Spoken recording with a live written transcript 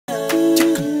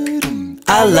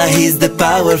Allah is the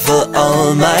powerful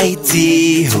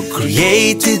Almighty, who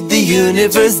created the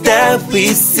universe that we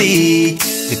see.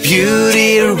 The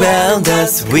beauty around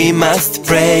us we must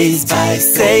praise by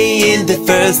saying the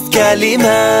first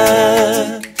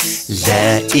kalima.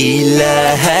 La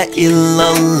ilaha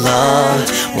illallah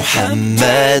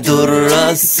Muhammadur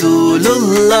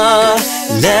Rasulullah.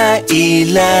 La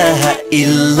ilaha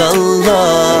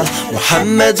illallah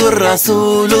Muhammadur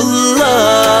Rasulullah.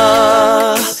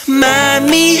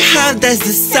 Mommy, how does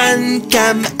the sun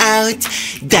come out?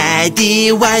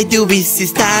 Daddy, why do we see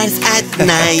stars at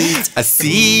night? I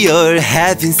see you're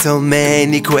having so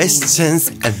many questions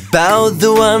about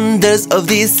the wonders of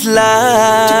this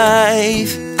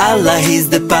life. Allah is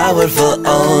the powerful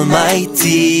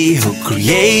Almighty, who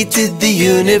created the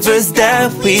universe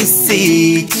that we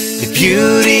see. The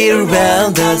beauty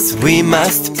around us we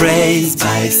must praise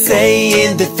by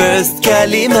saying the first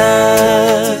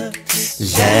kalima.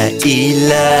 La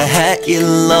ilaha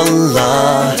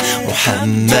illallah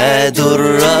Muhammadur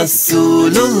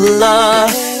Rasulullah.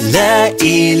 La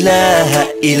ilaha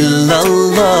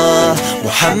illallah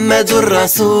Muhammadur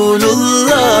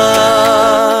Rasulullah.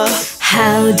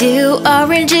 How do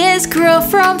oranges grow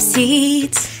from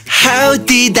seeds? How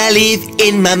did I live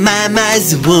in my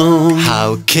mama's womb?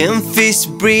 How can fish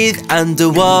breathe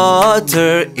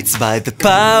underwater? It's by the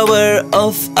power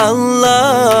of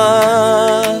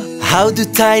Allah. How do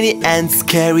tiny ants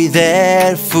carry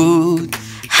their food?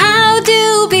 How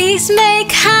do bees make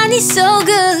honey so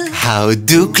good? How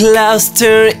do clouds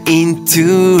turn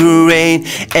into rain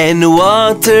and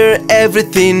water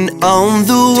everything on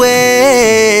the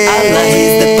way? Allah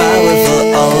is the powerful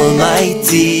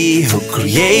Almighty, who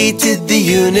created the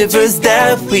universe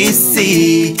that we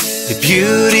see. The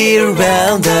beauty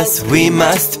around us we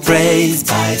must praise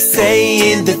by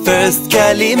saying the first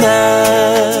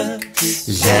kalima.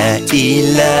 La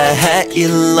ilaha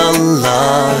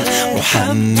illallah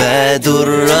Muhammadur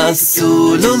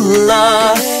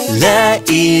Rasulullah. La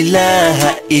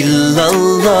ilaha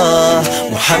illallah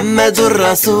Muhammadur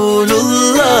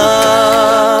Rasulullah.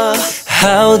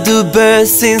 How do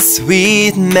birds sing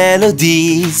sweet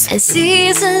melodies? And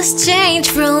seasons change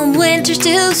from winter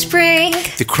to spring.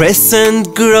 The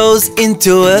crescent grows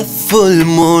into a full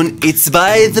moon. It's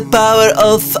by the power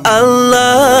of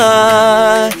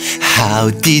Allah.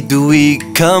 How did we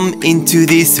come into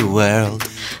this world?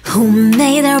 Who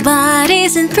made our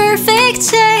bodies in perfect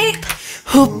shape?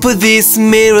 Who put these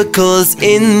miracles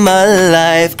in my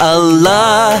life?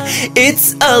 Allah,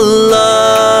 it's Allah.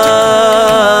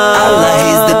 Allah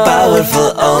is the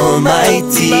powerful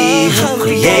Almighty, who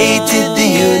created the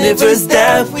universe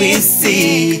that we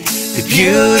see. The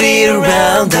beauty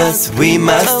around us we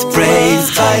must praise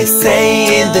by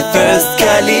saying the first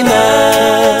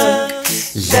kalima.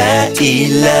 La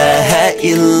ilaha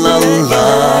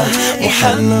illallah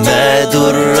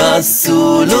Muhammadur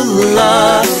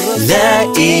Rasulullah. La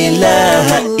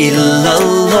ilaha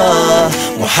illallah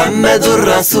Muhammadur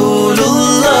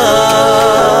Rasulullah.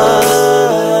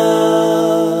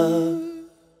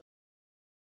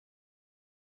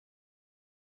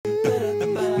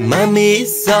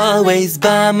 Mommy's always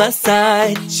by my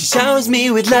side. She showers me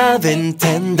with love and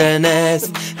tenderness.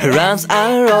 Her arms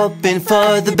are open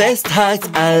for the best hugs.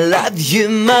 I love you,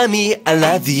 Mommy, I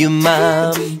love you,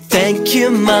 Mom. Thank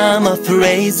you, Mama, for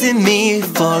raising me,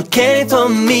 for caring for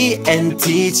me and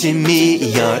teaching me.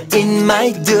 You're in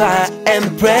my dua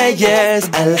and prayers.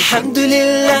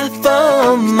 Alhamdulillah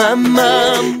for my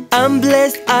mom. I'm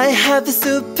blessed I have a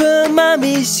super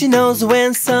mommy. She knows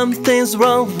when something's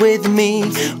wrong with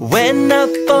me. When I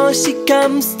fall, she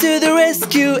comes to the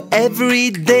rescue. Every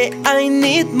day I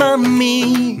need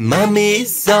mommy. Mommy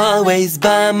is always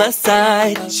by my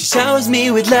side. She showers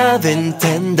me with love and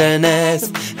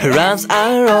tenderness. Her arms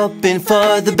are open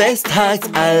for the best hugs.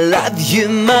 I love you,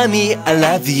 Mommy, I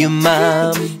love you,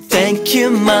 Mom. Thank you,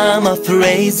 Mama, for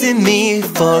raising me,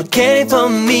 for caring for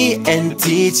me and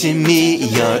teaching me.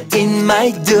 You're in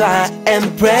my dua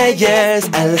and prayers.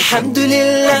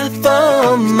 Alhamdulillah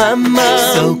for my mom.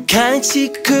 So kind, she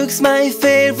cooks my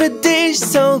favorite dish.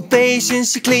 So patient,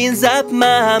 she cleans up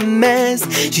my mess.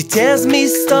 She tells me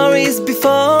stories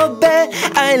before bed.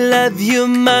 I love you,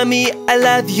 Mommy, I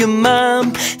love you,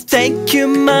 Mom. Thank you,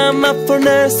 Mama, for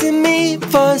nursing me,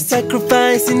 for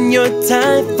sacrificing your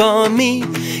time for me.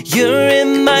 You're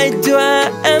in my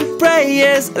dua and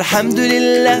prayers.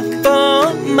 Alhamdulillah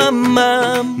for my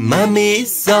mom. Mommy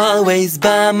is always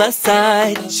by my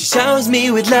side. She showers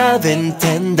me with love and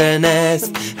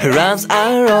tenderness. Her arms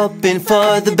are open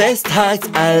for the best hugs.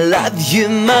 I love you,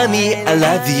 Mommy, I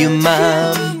love you,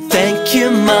 Mom. Thank you,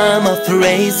 Mama, for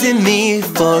raising me,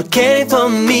 for caring for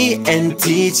me and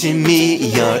teaching me.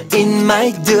 You're in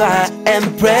my dua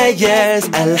and prayers.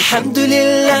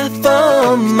 Alhamdulillah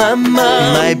for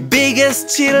Mama. My biggest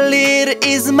cheerleader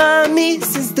is Mommy.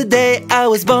 Since the day I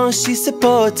was born, she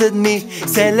supported me,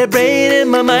 celebrating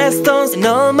my milestones and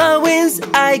all my wins.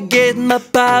 I get my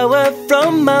power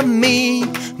from Mommy.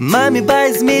 Mommy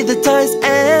buys me the toys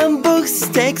and books,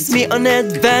 takes me on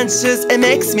adventures and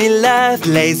makes me laugh,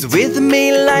 plays with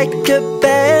me like a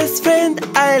best friend.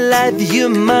 I love you,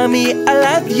 Mommy, I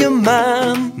love you,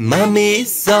 Mom. Mommy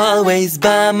is always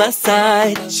by my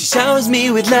side. She showers me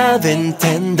with love and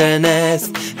tenderness.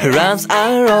 Her arms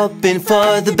are open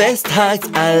for the best hugs.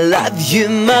 I love you,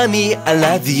 Mommy, I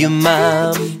love you,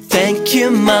 Mom. Thank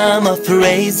you, Mama, for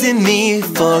raising me,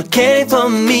 for caring for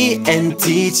me and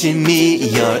teaching me.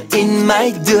 You're in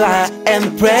my dua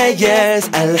and prayers.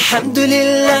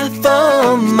 Alhamdulillah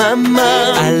for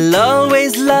Mama. I'll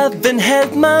always love and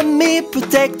help Mommy,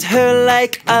 protect her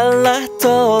like Allah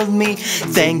told me.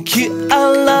 Thank you,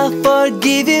 Allah, for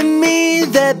giving me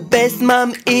the best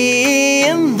mom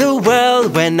in the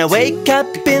world. When I wake up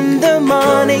in the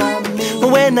morning,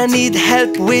 when I need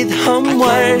help with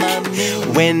homework,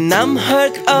 when I'm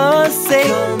hurt or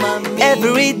sick,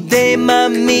 every day,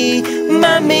 Mommy,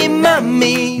 Mommy,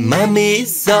 Mommy. Mommy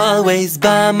is always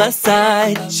by my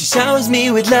side. She showers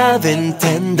me with love and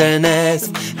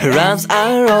tenderness. Her arms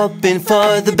are open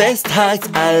for the best hugs.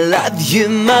 I love you,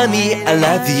 Mommy, I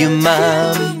love you,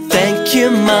 Mom. Thank you,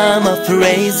 Mama, for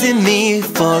raising me,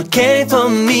 for caring for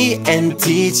me and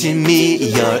teaching me.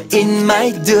 You're in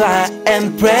my dua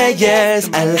and prayers.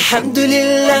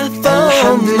 Alhamdulillah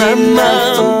for Mama.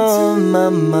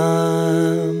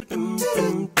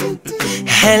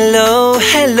 Hello,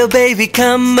 hello baby,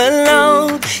 come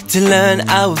along to learn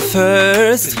our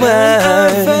first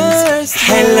words.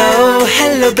 Hello,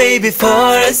 hello baby,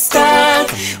 for a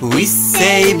start we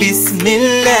say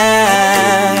Bismillah.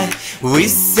 We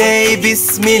say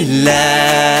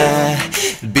Bismillah,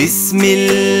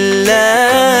 Bismillah.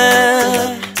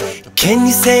 Can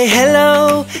you say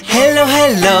hello, hello,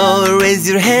 hello? Raise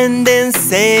your hand and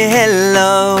say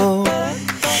hello.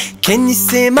 Can you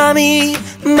say mommy,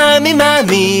 mommy,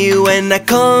 mommy? When I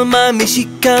call mommy, she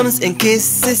comes and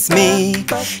kisses me.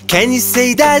 Can you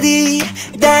say daddy,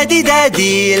 daddy,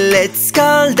 daddy? Let's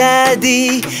call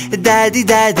daddy, daddy,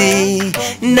 daddy.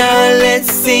 Now let's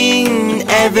sing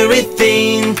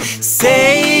everything.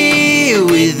 Say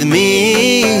with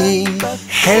me.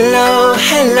 Hello,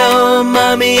 hello,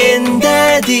 mommy and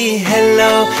daddy.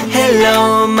 Hello,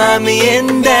 hello, mommy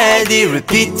and daddy.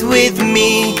 Repeat with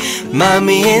me.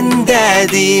 Mommy and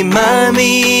daddy,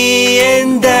 mommy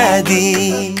and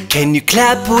daddy. Can you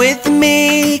clap with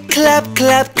me? Clap,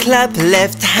 clap, clap.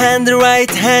 Left hand, right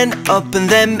hand, open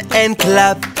them and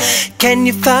clap. Can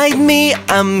you find me?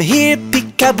 I'm here,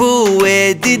 peekaboo.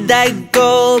 Where did I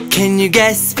go? Can you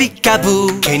guess,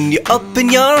 peekaboo? Can you open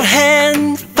your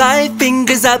hand? 5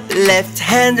 fingers up, left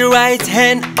hand, right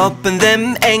hand, open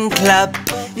them and clap.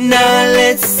 Now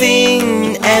let's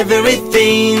sing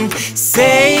everything.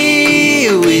 Say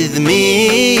with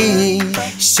me.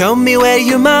 Show me where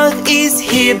your mouth is,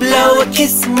 here blow a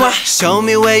kiss, mwah. Show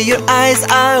me where your eyes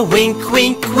are, wink,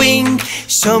 wink, wink.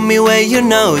 Show me where your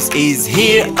nose is,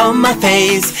 here on my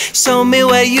face. Show me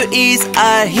where your ears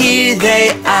are, here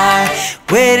they are.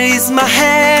 Where is my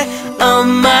hair?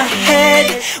 On my head.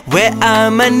 Where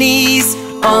are my knees?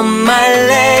 On my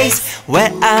legs.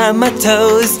 Where are my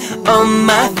toes? On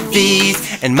my feet.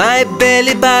 And my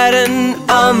belly button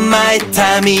on my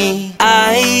tummy.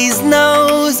 Eyes,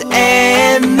 nose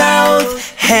and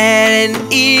mouth, head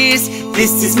and ears.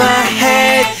 This is my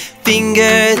head.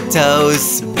 Finger,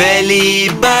 toes, belly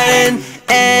button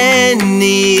and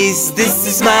knees. This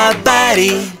is my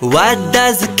body. What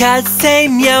does the cat say?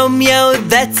 Meow, meow,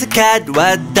 that's a cat.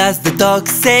 What does the dog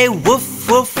say? Woof,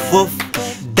 woof, woof.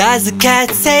 Does the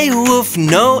cat say woof?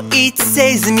 No, it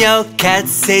says meow. Cat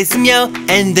says meow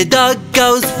and the dog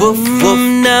goes woof, woof.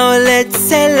 Now let's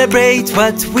celebrate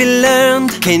what we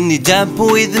learned. Can you jump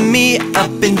with me?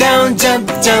 Up and down, jump,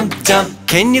 jump, jump.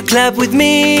 Can you clap with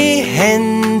me?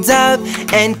 Hands up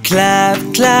and clap,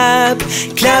 clap.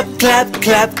 Clap, clap,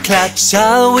 clap, clap.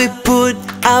 Shall we put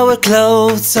our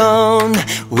clothes on?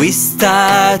 We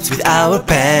start with our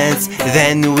pants,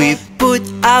 then we put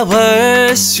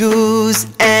our shoes,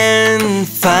 and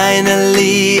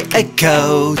finally a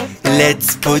coat.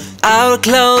 Let's put our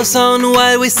clothes on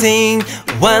while we sing.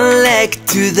 One leg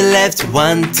to the left,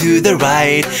 one to the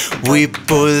right. We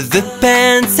pull the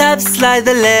pants up, slide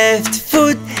the left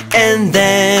foot and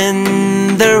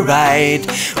then the right.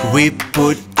 We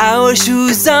put our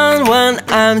shoes on, one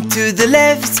arm to the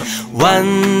left,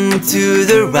 one to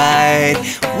the right.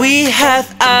 We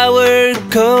have our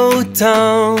coat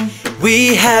on.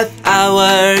 We have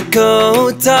our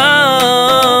coat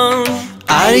on.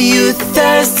 Are you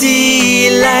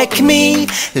thirsty like me?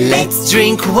 Let's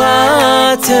drink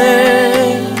water.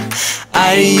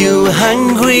 Are you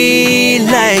hungry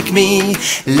like me?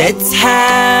 Let's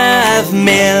have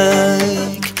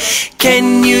milk.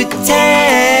 Can you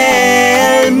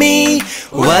tell me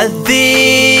what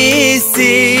this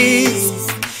is?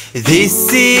 This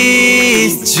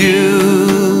is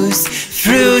juice,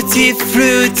 fruity,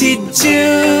 fruity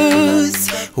juice.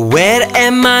 Where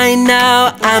am I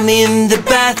now? I'm in the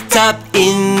bathtub,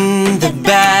 in the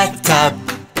bathtub.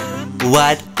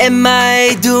 What am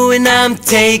I doing? I'm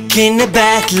taking a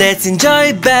bath. Let's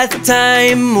enjoy bath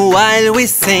time while we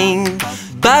sing.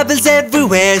 Bubbles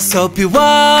everywhere, soapy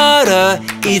water.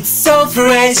 It's so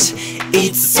fresh,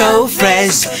 it's so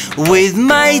fresh. With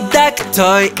my duck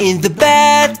toy in the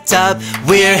bathtub,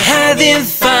 we're having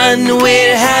fun,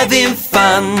 we're having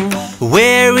fun.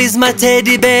 Where is my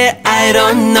teddy bear? I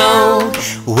don't know.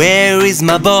 Where is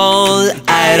my ball?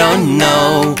 I don't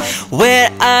know. Where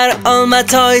are all my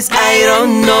toys? I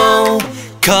don't know.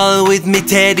 Call with me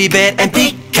teddy bear and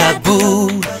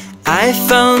peekaboo. I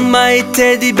found my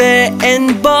teddy bear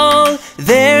and ball.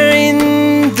 They're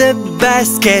in the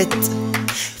basket.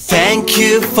 Thank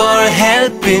you for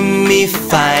helping me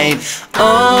find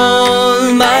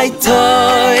all my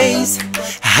toys.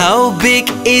 How big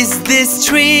is this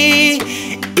tree?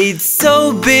 It's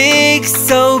so big,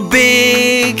 so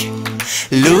big.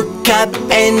 Look up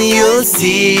and you'll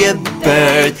see a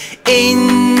bird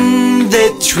in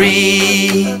the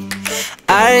tree.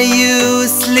 Are you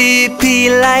sleepy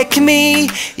like me?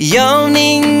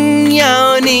 Yawning,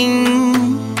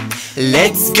 yawning.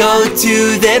 Let's go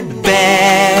to the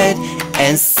bed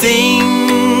and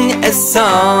sing a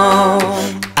song.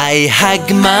 I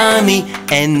hug mommy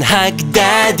and hug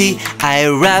daddy. I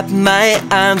wrap my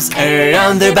arms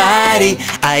around their body.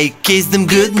 I kiss them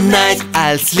good night.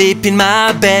 I'll sleep in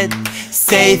my bed,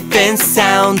 safe and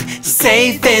sound,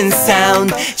 safe and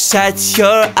sound. Shut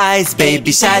your eyes,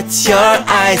 baby, shut your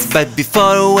eyes. But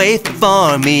before, wait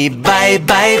for me, bye,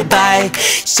 bye, bye.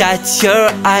 Shut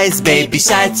your eyes, baby,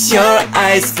 shut your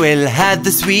eyes. We'll have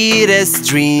the sweetest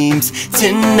dreams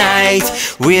tonight.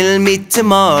 We'll meet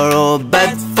tomorrow,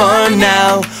 but for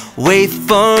now, wait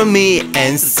for me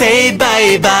and say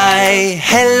bye-bye.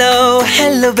 Hello,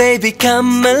 hello baby,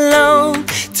 come along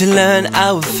to learn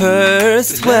our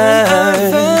first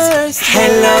words.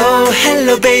 Hello,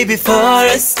 hello baby, for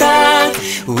a start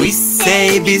we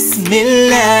say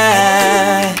Bismillah.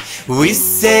 We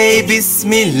say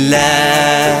Bismillah,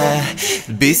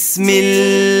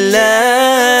 Bismillah.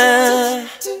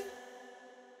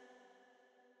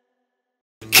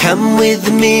 Come with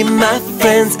me, my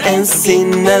friends, and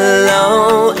sing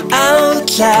along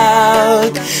out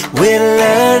loud. We're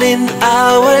learning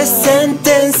our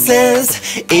sentences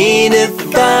in a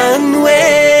fun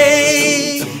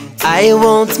way. I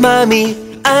want mommy,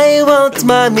 I want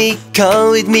mommy.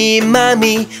 Come with me,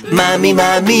 mommy, mommy,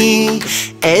 mommy.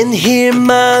 And here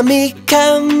mommy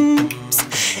comes,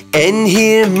 and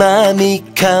here mommy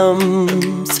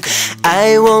comes.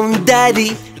 I want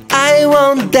daddy, I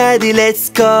want daddy. Let's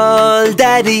call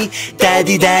daddy,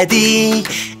 daddy, daddy.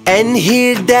 And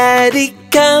here daddy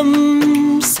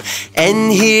comes,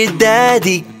 and here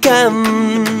daddy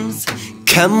comes.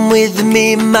 Come with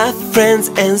me, my friends,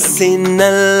 and sing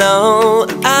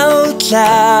along out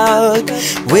loud.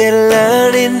 We're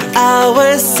learning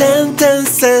our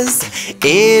sentences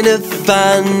in a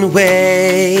fun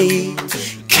way.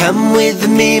 Come with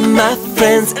me, my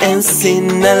friends, and sing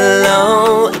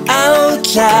along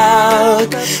out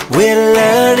loud. We're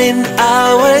learning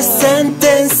our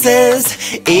sentences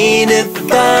in a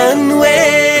fun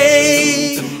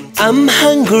way. I'm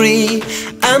hungry,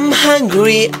 I'm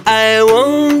hungry. I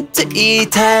want to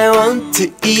eat, I want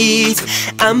to eat.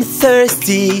 I'm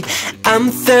thirsty, I'm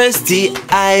thirsty.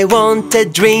 I want a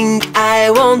drink,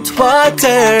 I want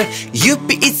water.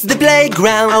 Yuppie, it's the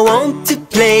playground. I want to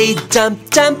play, jump,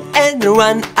 jump and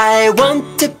run. I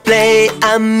want to play,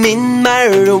 I'm in my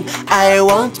room. I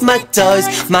want my toys,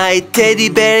 my teddy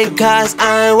bear and cars.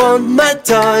 I want my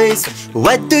toys.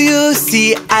 What do you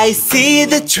see? I see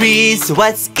the trees.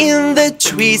 What's in the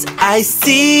trees? I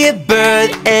see a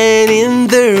bird, and in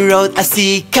the road I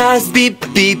see cars, beep,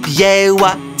 beep. Yeah,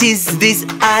 what is this?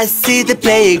 I see the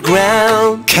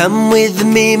playground. Come with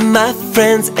me, my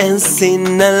friends, and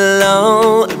sing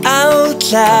along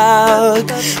out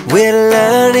loud. We're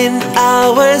learning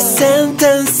our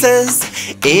sentences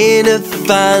in a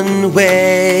fun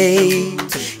way.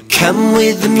 Come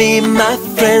with me, my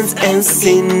friends, and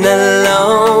sing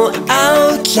along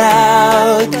out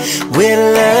loud.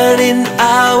 We're learning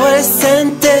our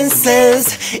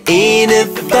sentences in a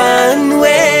fun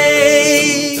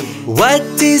way. What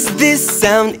is this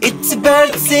sound? It's a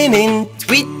bird singing.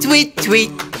 Tweet, tweet,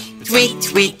 tweet. Tweet,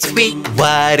 tweet, tweet.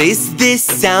 What is this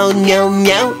sound? Meow,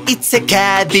 meow. It's a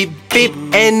cat. Beep, beep.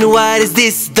 And what is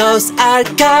this? Those are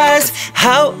cars.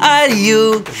 How are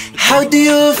you? How do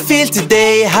you feel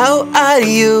today? How are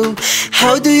you?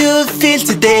 How do you feel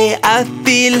today? I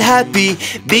feel happy.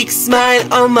 Big smile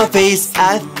on my face.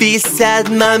 I feel sad.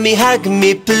 Mommy, hug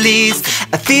me, please.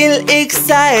 I feel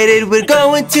excited. We're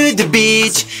going to the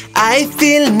beach. I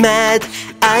feel mad.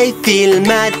 I feel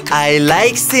mad. I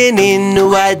like singing.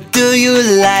 What do you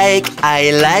like?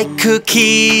 I like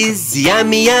cookies.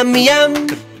 Yummy, yummy, yum.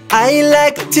 I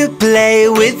like to play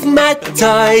with my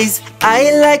toys.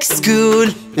 I like school.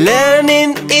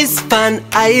 Learning is fun.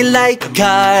 I like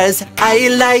cars. I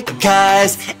like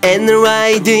cars. And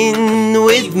riding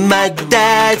with my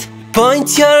dad.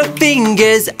 Point your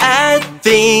fingers at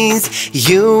things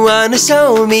you wanna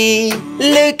show me.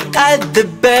 Look at the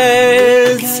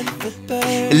birds.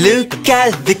 Look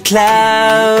at the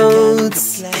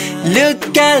clouds.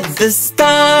 Look at the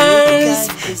stars.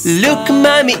 Look,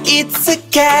 mommy, it's a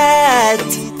cat.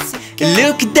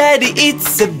 Look, daddy,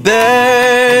 it's a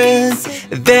bird.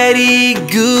 Very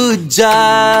good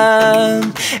job.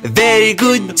 Very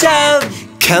good job.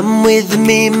 Come with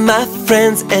me, my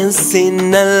friends, and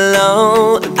sing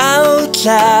along out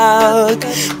loud.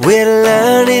 We're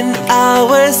learning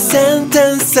our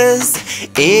sentences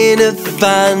in a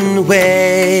fun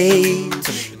way.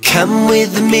 Come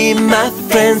with me, my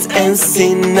friends, and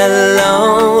sing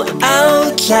along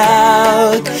out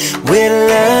loud. We're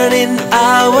learning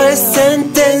our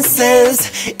sentences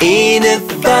in a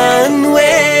fun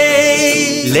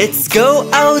way. Let's go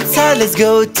outside, let's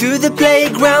go to the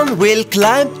playground. We'll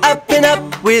climb up and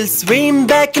up, we'll swim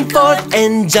back and forth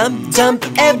and jump, jump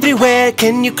everywhere.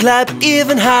 Can you clap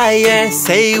even higher?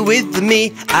 Say with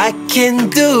me, I can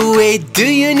do it. Do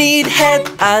you need help?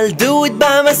 I'll do it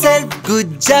by myself.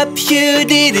 Good job, you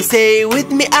did it. Say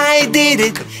with me, I did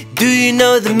it. Do you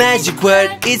know the magic word?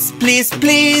 It's please,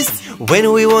 please.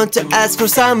 When we want to ask for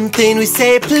something, we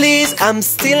say please. I'm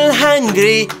still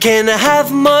hungry. Can I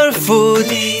have more food?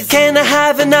 Please. Can I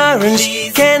have an orange?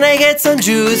 Please. Can I get some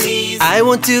juice? Please. I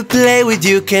want to play with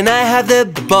you. Can I have the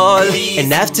ball? Please.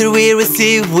 And after we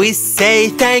receive, we say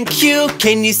thank you.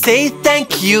 Can you say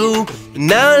thank you?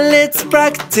 Now let's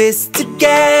practice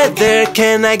together.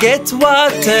 Can I get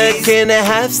water? Can I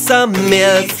have some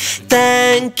milk?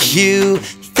 Thank you.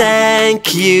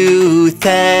 Thank you,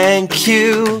 thank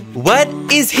you. What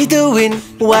is he doing?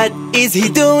 What is he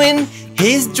doing?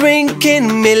 He's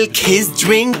drinking milk, he's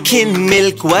drinking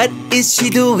milk. What is she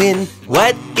doing?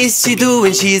 What is she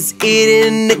doing? She's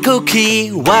eating a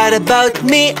cookie. What about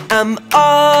me? I'm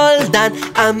all done,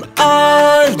 I'm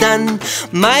all done.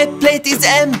 My plate is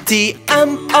empty.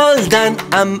 I'm all done,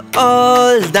 I'm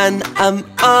all done, I'm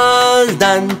all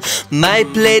done. My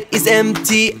plate is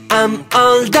empty. I'm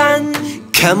all done.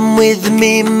 Come with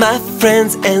me, my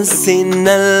friends, and sing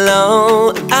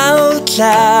along out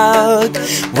loud.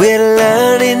 We're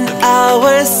learning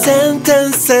our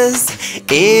sentences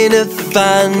in a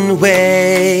fun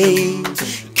way.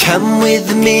 Come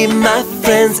with me, my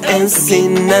friends, and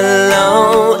sing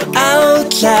along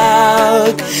out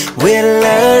loud. We're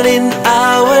learning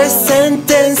our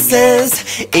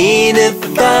sentences in a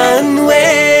fun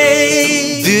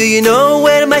way. Do you know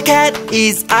where my cat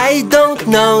is? I don't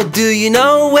know. Do you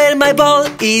know where my ball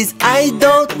is? I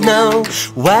don't know.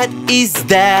 What is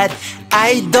that?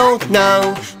 I don't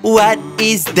know. What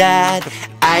is that?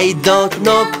 I don't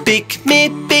know. Pick me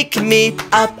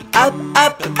up, up,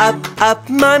 up, up, up.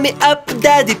 Mommy up,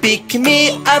 daddy pick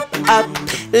me up, up.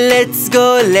 Let's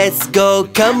go,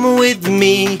 come with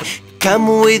me.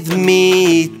 Come with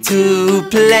me to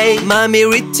play. Mommy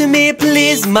read to me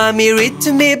please. Mommy read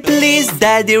to me please.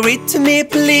 Daddy read to me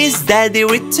please. Daddy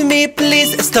read to me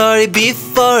please. A story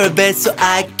before bed so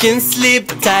I can sleep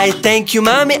tight. Thank you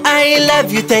mommy, I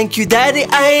love you. Thank you daddy,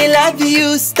 I love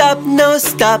you. Stop, no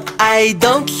stop, I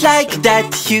don't like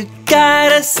that. You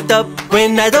gotta stop.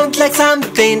 When I don't like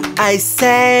something I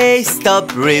say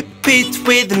stop. Repeat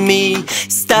with me.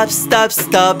 Stop, stop,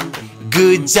 stop.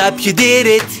 Good job, you did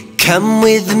it. Come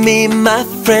with me, my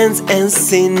friends, and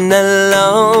sing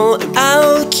along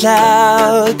out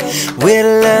loud.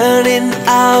 We're learning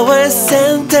our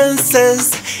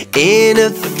sentences in a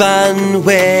fun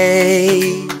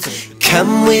way.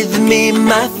 Come with me,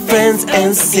 my friends,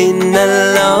 and sing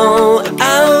along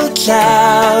out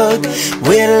loud.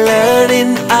 We're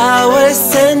learning our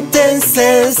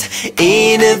sentences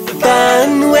in a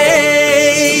fun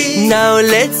way. Now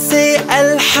let's say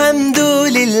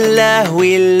Alhamdulillah.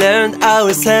 We learned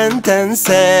our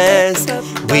sentences.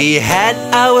 We had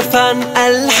our fun.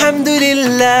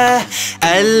 Alhamdulillah.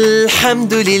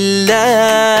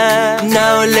 Alhamdulillah.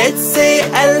 Now let's say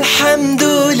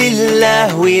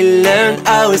Alhamdulillah. We learned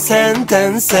our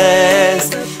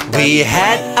sentences. We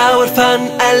had our fun.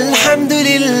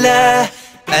 Alhamdulillah.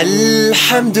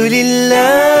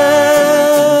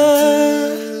 Alhamdulillah.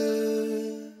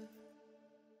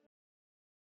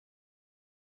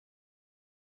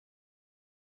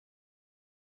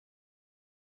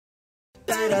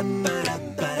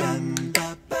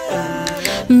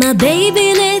 My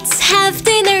baby, let's have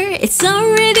dinner. It's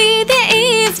already the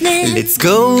evening. Let's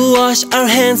go wash our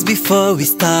hands before we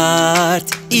start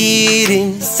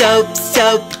eating. Soap,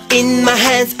 soap in my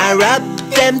hands, I rub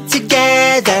them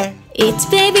together. Eat,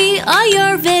 baby, all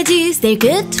your veggies, they're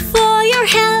good for your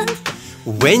health.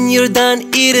 When you're done,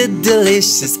 eat a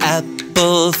delicious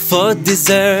apple for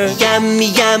dessert. Yum,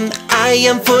 yum, I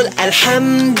am full,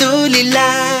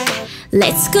 Alhamdulillah.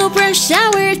 Let's go brush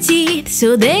our teeth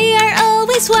so they are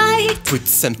always white. Put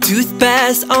some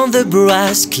toothpaste on the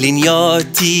brush, clean your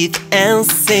teeth and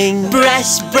sing.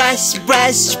 Brush, brush,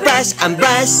 brush, brush, I'm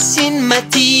brushing my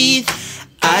teeth.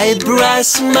 I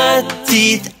brush my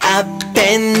teeth up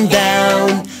and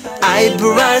down. I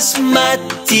brush my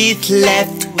teeth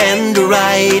left and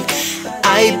right.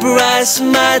 I brush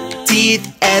my teeth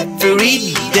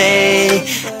every day.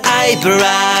 I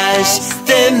brush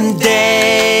them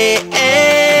day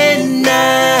and night.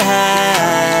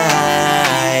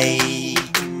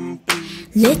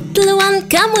 Little one,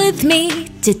 come with me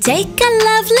to take a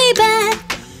lovely bath.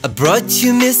 I brought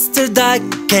you Mr. Duck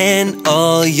and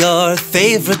all your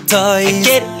favorite toys.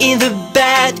 Get in the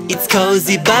bed, it's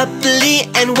cozy, bubbly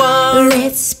and warm.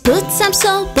 Let's put some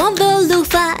soap on the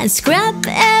loofah and scrub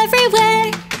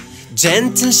everywhere.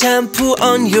 Gentle shampoo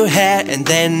on your hair and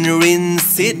then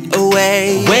rinse it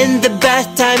away. When the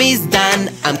bath time is done,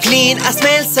 I'm clean, I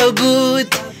smell so good.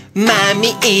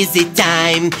 Mommy, is it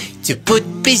time to put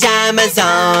pajamas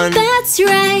on? That's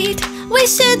right, we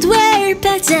should wear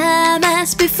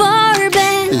pajamas before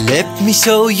bed. Let me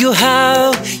show you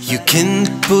how you can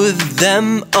put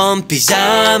them on.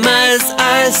 Pajamas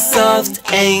are soft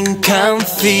and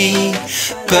comfy,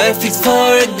 perfect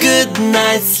for a good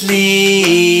night's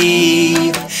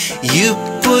sleep. You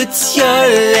put your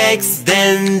legs,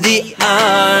 then the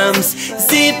arms,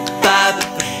 zip up,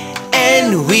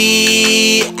 and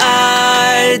we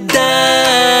are done.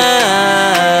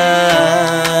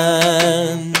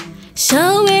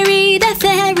 Shall we read a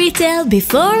fairy tale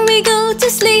before we go to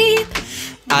sleep?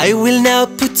 I will now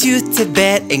put you to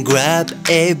bed and grab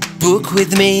a book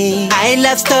with me. I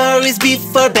love stories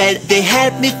before bed, they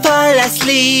help me fall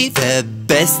asleep. The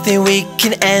best thing we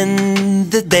can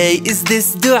end the day is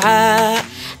this dua.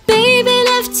 Baby,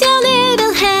 lift your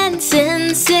little hands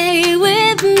and say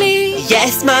with me.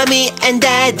 Yes, mommy and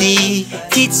daddy,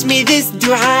 teach me this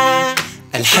dua.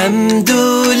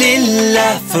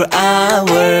 Alhamdulillah for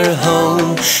our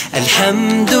home.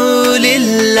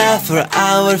 Alhamdulillah for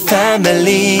our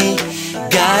family.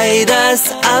 Guide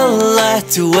us, Allah,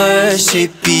 to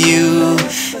worship you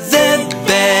the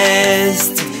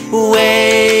best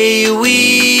way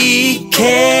we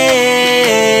can.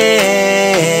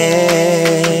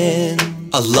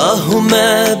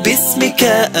 Allahumma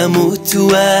bismika amutu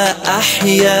wa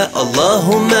ahya.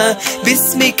 Allahumma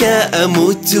bismika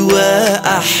amutu wa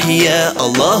ahya.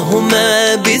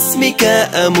 Allahumma bismika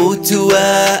amutu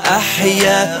wa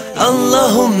ahya.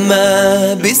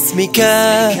 Allahumma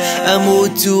bismika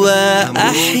amutu wa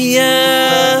ahya.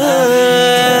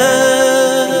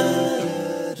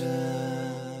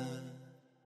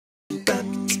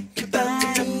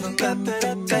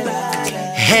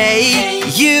 Hey,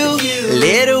 you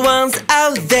little ones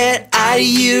out there, are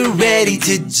you ready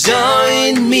to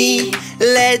join me?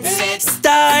 Let's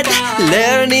start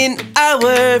learning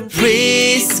our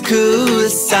preschool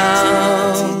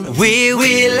song. We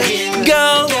will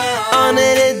go on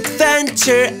an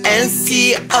adventure and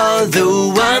see all the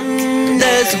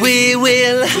wonders. We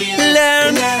will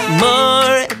learn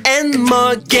more and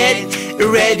more. Get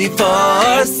ready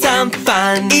for some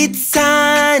fun. It's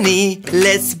sunny,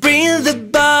 let's bring the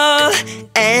ball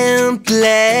and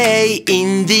play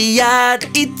in the yard.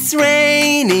 It's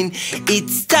raining,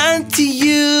 it's time to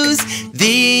use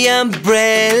the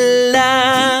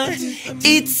umbrella.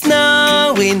 It's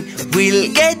snowing,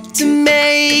 we'll get to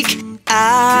make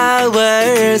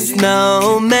our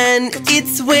snowman.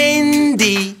 It's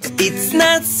windy, it's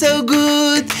not so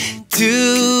good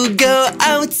to go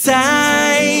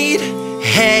outside.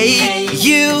 Hey,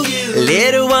 you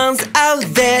little ones out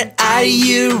there, are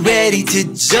you ready to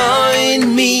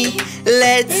join me?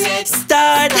 Let's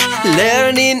start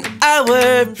learning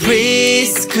our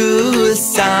preschool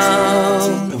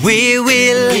song. We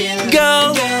will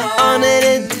go on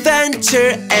an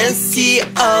adventure and see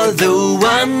all the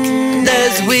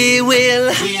wonders. We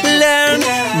will learn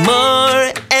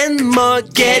more and more.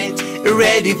 Get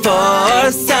ready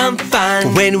for some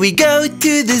fun. When we go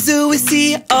to the zoo, we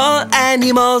see all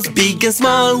animals, big and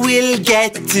small. We'll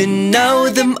get to know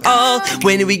them all.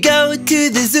 When we go to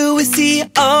the zoo, we see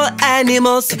all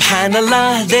animals.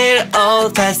 Subhanallah, they're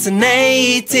all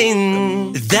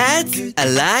fascinating. That's a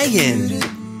lion.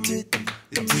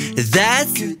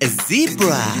 That's a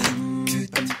zebra.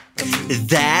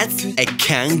 That's a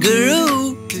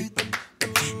kangaroo.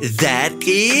 That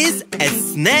is a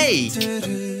snake,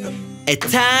 a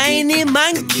tiny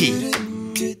monkey,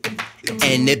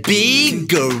 and a big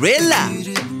gorilla.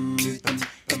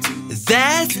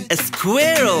 That's a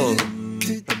squirrel,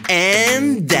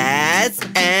 and that's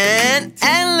an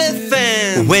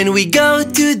elephant. When we go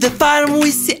to the farm,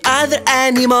 we see other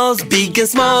animals, big and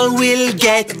small. We'll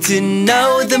get to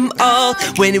know them all.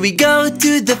 When we go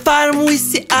to the farm, we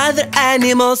see other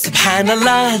animals.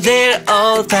 Subhanallah, they're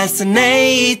all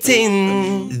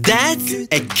fascinating. That's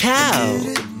a cow.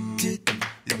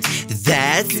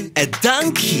 That's a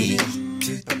donkey.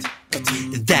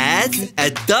 That's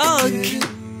a dog.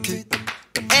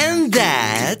 And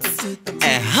that's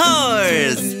a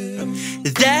horse.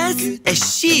 That's a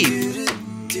sheep.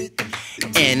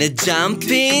 And a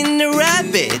jumping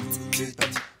rabbit.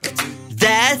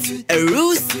 That's a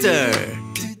rooster.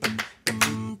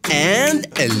 And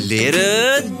a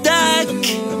little duck.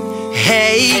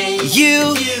 Hey,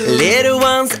 you little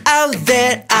ones out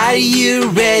there, are you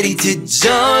ready to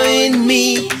join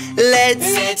me?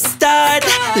 Let's start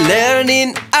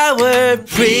learning our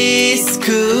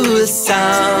preschool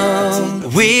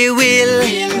song. We will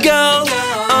go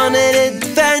on an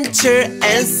adventure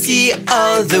and see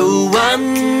all the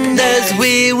wonders.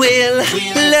 We will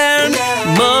learn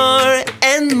more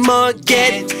and more.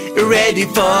 Get ready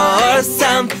for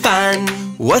some fun.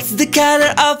 What's the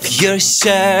color of your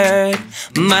shirt?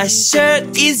 My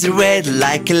shirt is red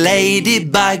like a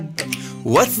ladybug.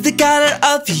 What's the color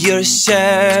of your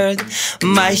shirt?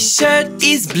 My shirt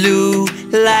is blue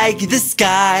like the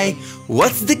sky.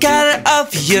 What's the color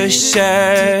of your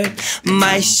shirt?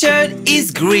 My shirt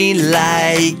is green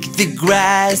like the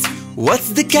grass. What's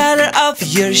the color of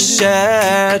your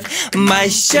shirt? My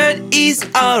shirt is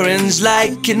orange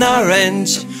like an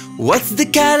orange. What's the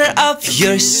color of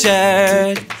your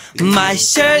shirt? My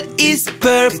shirt is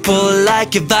purple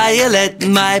like a violet.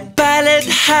 My palette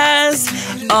has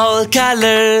all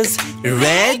colors: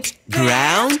 red,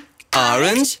 brown,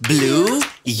 orange, blue,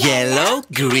 yellow,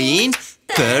 green,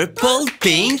 purple,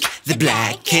 pink, the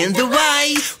black and the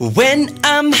white. When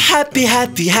I'm happy,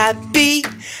 happy, happy,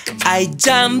 I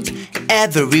jump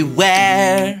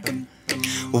everywhere.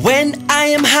 When I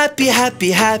am happy,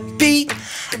 happy, happy,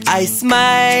 I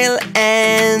smile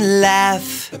and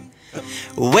laugh.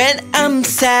 When I'm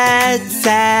sad,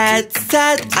 sad,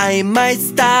 sad, I might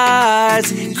start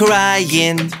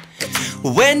crying.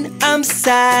 When I'm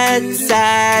sad,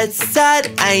 sad,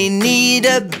 sad, I need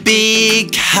a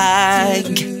big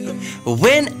hug.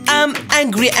 When I'm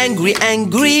angry, angry,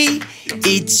 angry,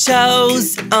 it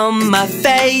shows on my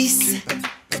face.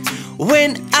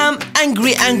 When I'm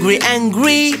angry, angry,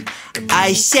 angry,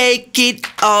 I shake it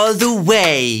all the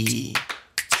way.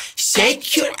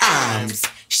 Shake your arms,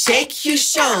 shake your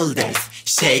shoulders,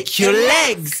 shake your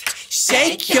legs,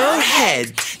 shake your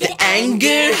head. The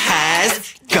anger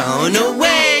has gone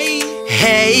away.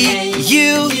 Hey,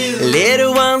 you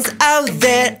little ones out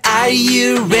there, are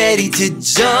you ready to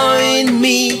join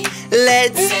me?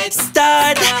 Let's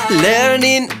start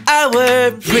learning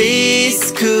our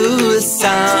preschool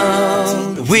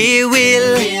song. We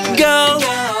will go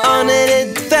on an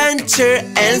adventure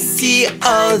and see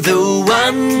all the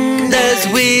wonders.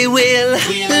 We will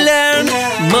learn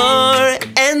more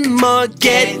and more.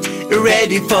 Get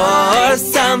ready for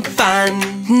some fun.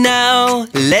 now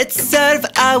let's serve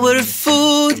our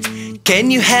food.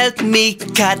 Can you help me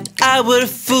cut our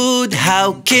food?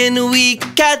 How can we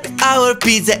cut our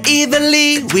pizza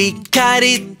evenly? We cut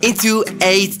it into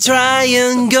 8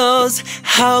 triangles.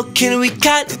 How can we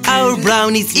cut our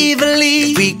brownies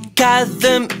evenly? We cut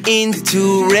them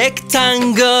into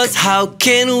rectangles. How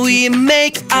can we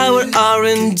make our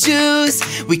orange juice?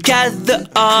 We cut the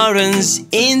orange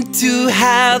into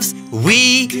halves.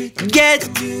 We get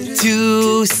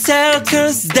 2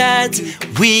 circles that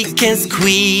we can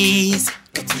squeeze.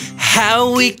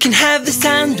 How we can have a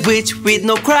sandwich with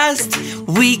no crust?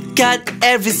 We cut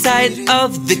every side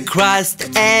of the crust.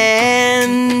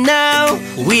 And now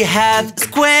we have a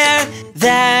square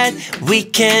that we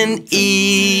can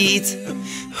eat.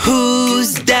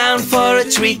 Who's down for a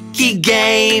tricky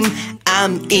game?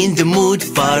 I'm in the mood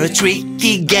for a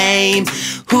tricky game.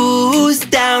 Who's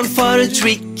down for a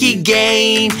tricky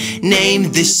game?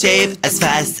 Name the shape as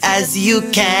fast as you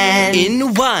can.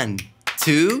 In 1,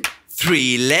 2,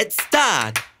 3, let's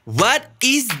start. What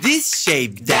is this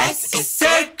shape? That's a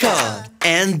circle.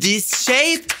 And this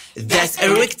shape? That's a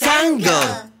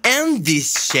rectangle. And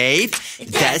this shape?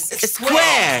 That's a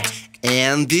square.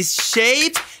 And this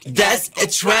shape? That's a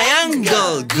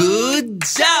triangle. Good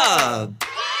job!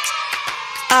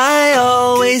 I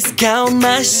always count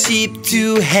my sheep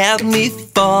to help me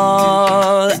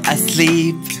fall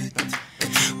asleep.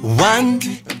 1,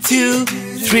 2,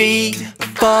 3,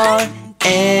 4,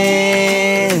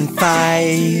 and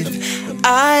 5.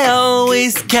 I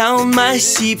always count my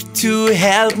sheep to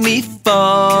help me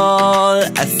fall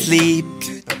asleep.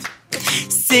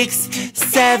 6,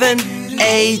 7,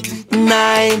 8,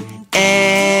 9,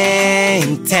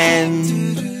 and 10.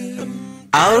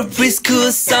 Our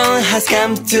preschool song has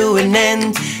come to an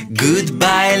end.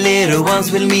 Goodbye, little ones,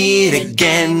 we'll meet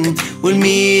again. We'll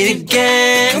meet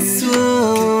again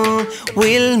soon.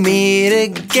 We'll meet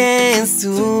again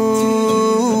soon.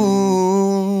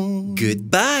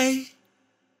 Goodbye.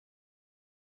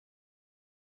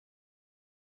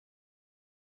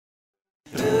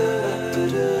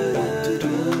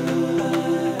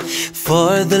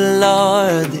 For the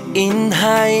Lord in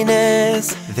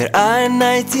highness, there are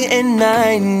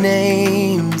 99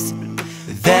 names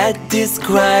that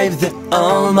describe the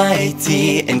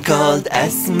Almighty and called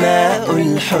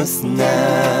Asma'ul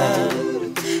Husna.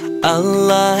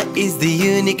 Allah is the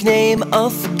unique name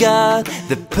of God,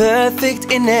 the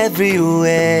perfect in every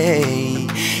way.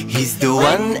 He's the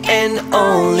one and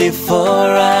only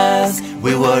for us.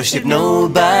 We worship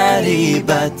nobody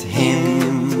but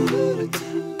Him.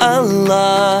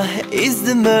 Allah is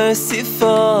the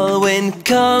merciful. When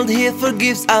called, He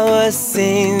forgives our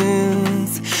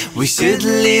sins. We should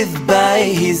live by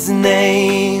His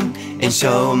name and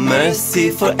show mercy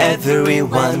for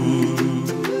everyone.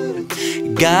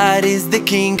 God is the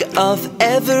King of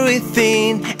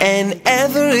everything, and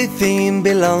everything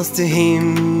belongs to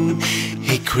Him.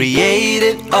 He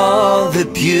created all the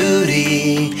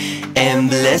beauty and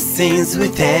blessings we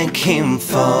thank Him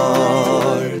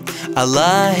for.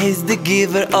 Allah is the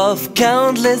giver of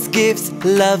countless gifts,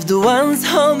 loved ones,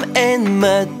 home and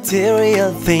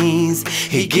material things.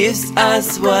 He gives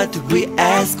us what we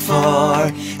ask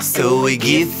for, so we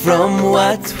give from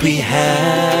what we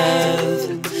have.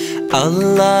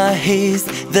 Allah is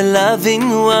the loving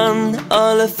one,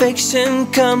 all affection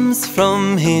comes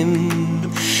from Him.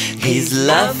 His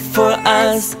love for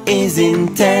us is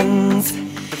intense,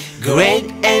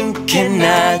 great and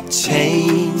cannot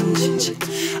change.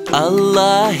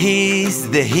 Allah is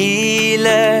the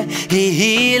healer, He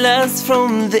heals us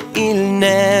from the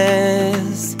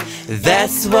illness.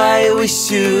 That's why we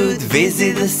should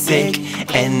visit the sick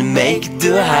and make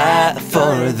dua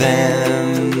for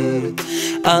them.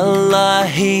 Allah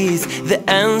is the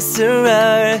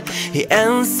answerer, He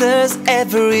answers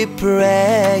every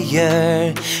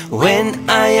prayer. When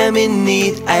I am in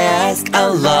need, I ask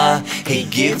Allah, He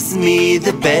gives me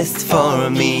the best for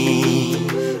me.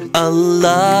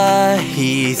 Allah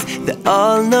is the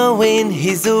all-knowing,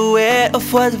 He's aware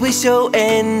of what we show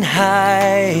and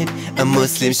hide. A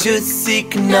Muslim should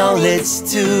seek knowledge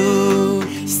too,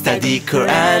 study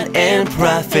Quran and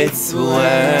Prophet's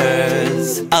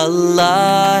words.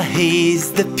 Allah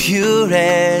is the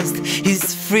purest,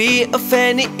 He's free of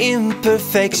any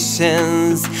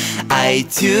imperfections. I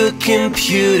too can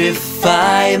purify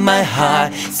purify my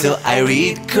heart, so I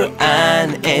read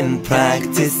Quran and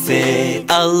practice it.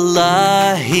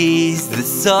 Allah, He's the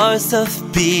source of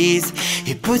peace.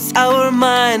 He puts our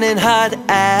mind and heart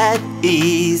at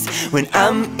ease. When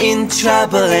I'm in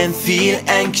trouble and feel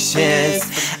anxious,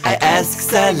 I ask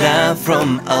salam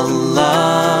from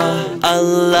Allah.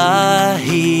 Allah,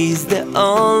 He's the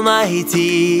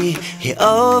Almighty. He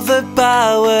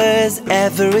overpowers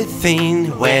everything.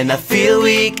 When I feel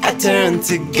weak, I turn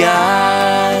to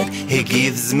God. He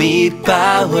gives me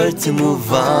power to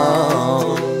move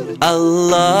on.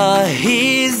 Allah,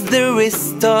 He's the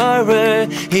restorer.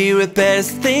 He repairs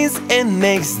things and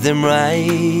makes them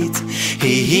right.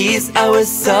 He heals our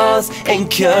souls and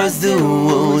cures the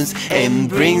wounds and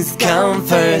brings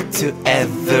comfort to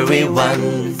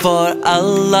everyone. For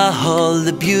Allah, all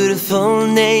the beautiful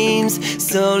names,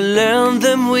 so learn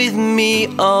them with me,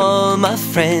 all my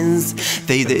friends.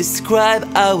 They describe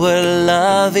our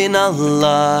love in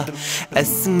Allah.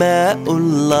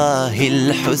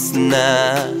 Asma'ullahil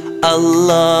Husna.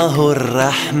 الله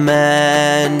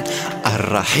الرحمن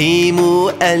الرحيم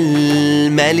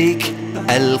الملك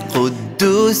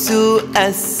القدوس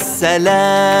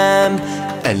السلام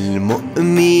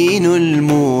المؤمن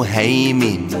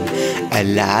المهيمن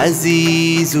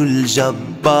العزيز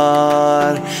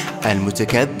الجبار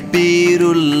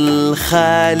المتكبر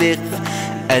الخالق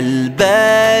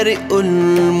البارئ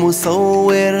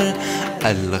المصور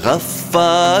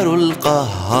الغفار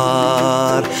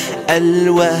القهار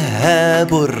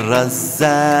الوهاب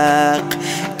الرزاق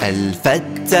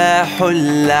الفتاح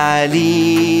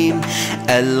العليم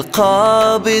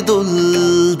القابض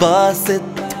الباسط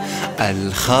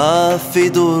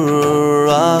الخافض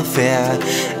الرافع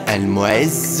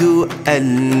المعز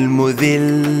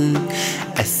المذل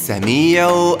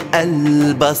السميع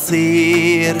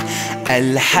البصير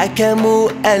الحكم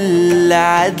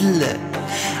العدل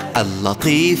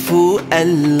اللطيف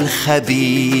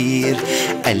الخبير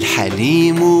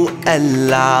الحليم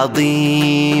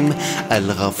العظيم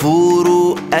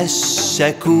الغفور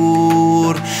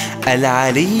الشكور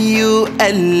العلي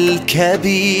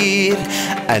الكبير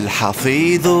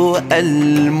الحفيظ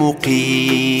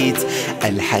المقيت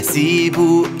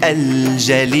الحسيب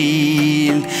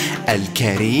الجليل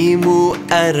الكريم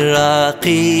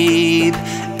الرقيب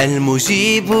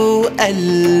المجيب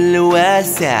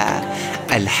الواسع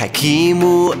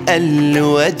الحكيم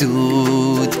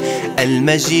الودود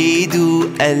المجيد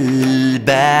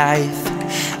الباعث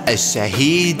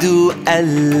الشهيد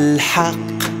الحق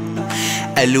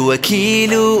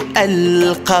الوكيل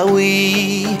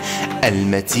القوي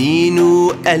المتين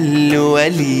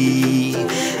الولي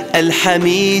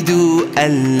الحميد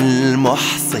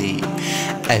المحصي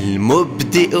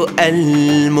المبدئ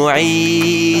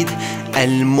المعيد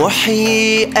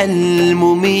المحيي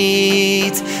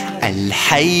المميت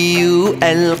الحي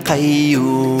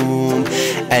القيوم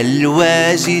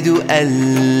الواجد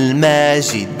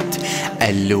الماجد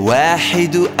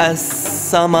الواحد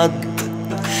الصمد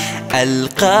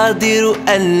القادر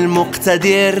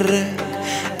المقتدر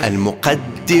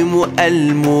المقدم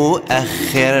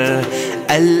المؤخر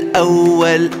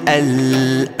الأول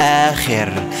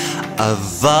الآخر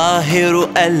الظاهر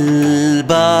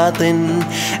الباطن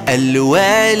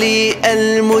الوالي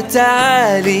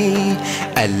المتعالي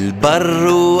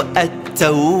البر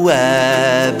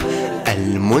التواب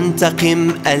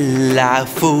المنتقم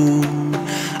العفو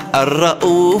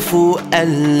الرؤوف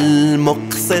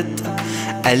المقسط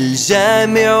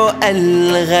الجامع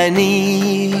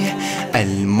الغني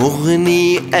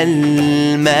المغني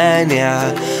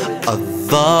المانع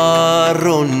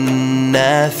الضار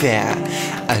النافع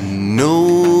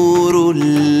النور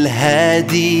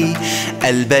الهادي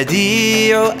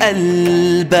البديع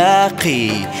الباقي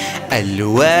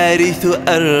الوارث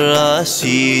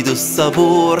الرشيد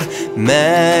الصبور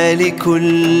مالك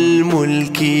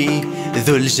الملك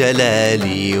ذو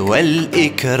الجلال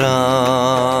والإكرام.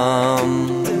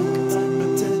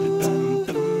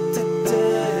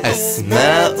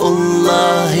 أسماء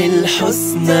الله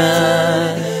الحسنى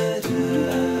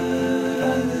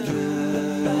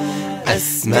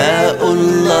أسماء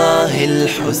الله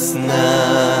الحسنى.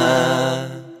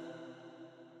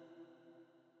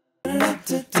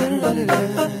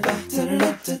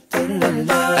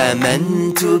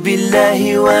 آمنت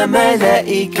بالله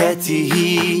وملائكته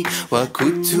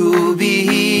وكتبه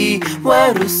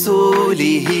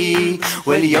ورسله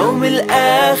واليوم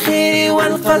الآخر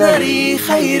والقدر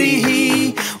خيره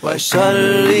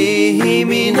وشره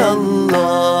من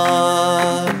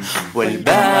الله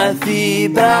والبعث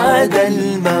بعد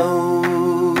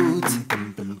الموت.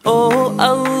 Oh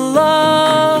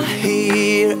Allah,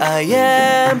 here I I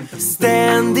am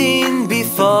standing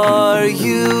before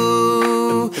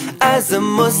you as a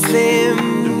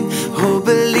Muslim who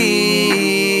believes.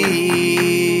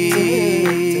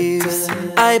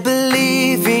 I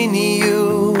believe in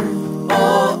you,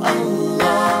 oh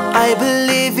Allah. I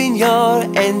believe in your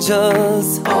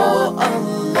angels, oh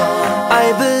Allah. I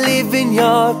believe in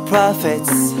your prophets,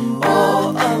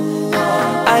 oh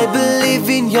Allah. I believe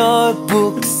in your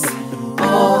books,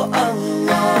 oh Allah.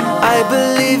 I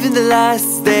believe in the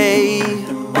last day,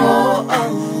 oh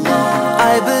Allah.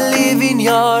 I believe in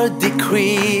your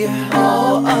decree,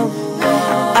 oh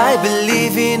Allah. I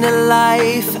believe in a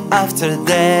life after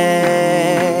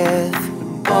death,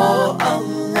 oh Allah.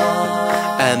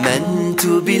 آمنت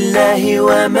بالله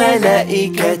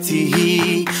وملائكته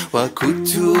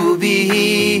وكتبه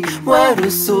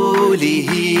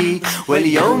ورسله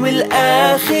واليوم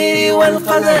الآخر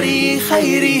والقدر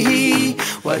خيره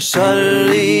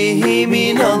وشره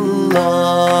من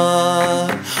الله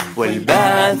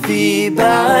والبعث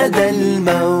بعد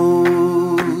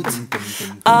الموت.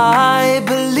 I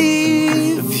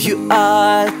believe you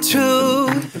are true.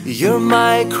 You're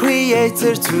my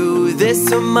creator too. There's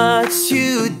so much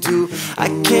you do. I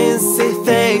can't say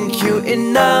thank you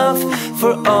enough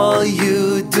for all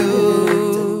you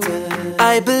do.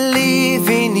 I believe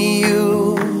in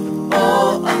you,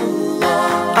 oh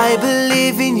Allah. I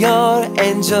believe in your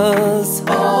angels,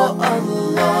 oh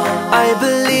Allah. I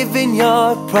believe in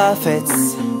your prophets,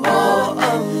 oh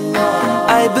Allah.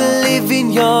 I believe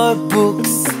in your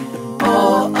books,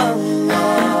 oh Allah.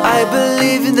 I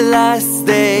believe in the last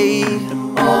day,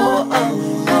 oh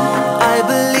Allah. I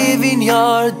believe in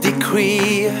your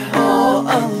decree, oh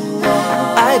Allah.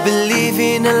 I believe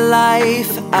in a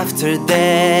life after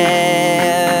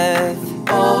death,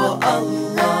 oh Allah.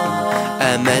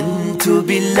 آمنت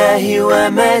بالله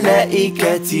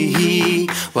وملائكته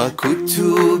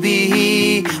وكتبه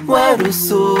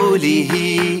ورسله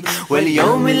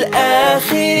واليوم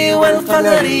الآخر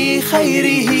والقدر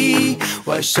خيره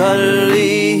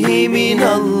وشره من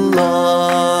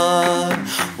الله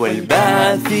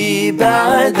والبعث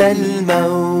بعد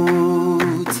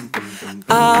الموت.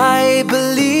 I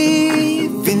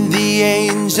believe in the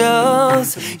angels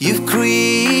you've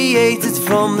created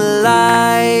from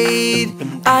light.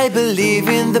 I believe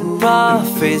in the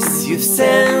prophets you've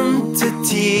sent to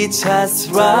teach us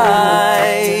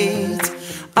right.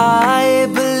 I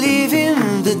believe in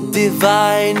the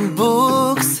divine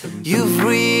books you've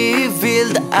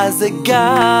revealed as a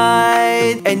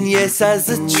guide. And yes, as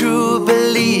a true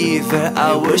believer, I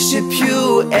worship you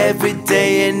every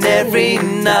day and every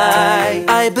night.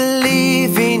 I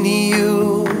believe in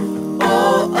you,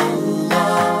 oh Allah.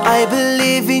 I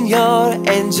believe in your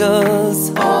angels,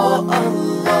 oh Allah.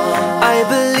 I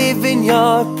believe in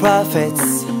your prophets,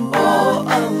 oh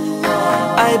Allah.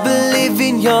 I believe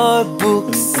in your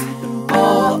books,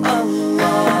 oh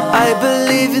Allah. I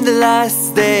believe in the last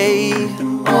day,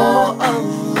 oh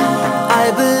Allah. I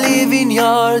believe in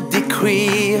your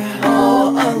decree, oh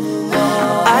Allah.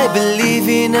 I believe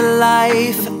in a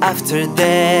life after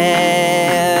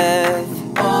death,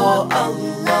 oh Allah.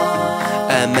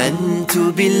 آمنت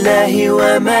بالله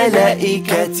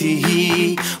وملائكته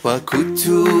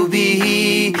وكتبه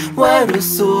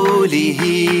ورسله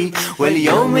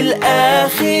واليوم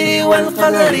الآخر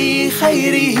والقدر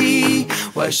خيره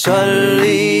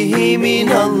وشره من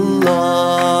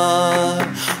الله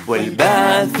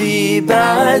والبعث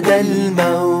بعد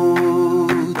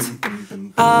الموت.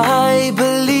 I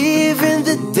believe in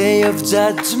the day of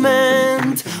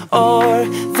judgment or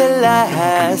the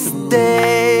last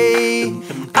day.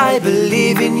 I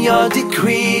believe in your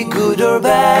decree, good or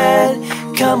bad,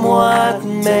 come what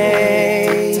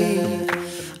may.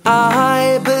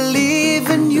 I believe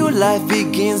a new life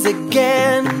begins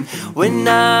again when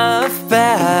I've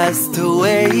passed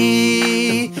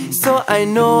away. So I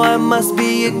know I must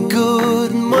be a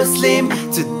good Muslim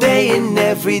today and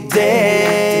every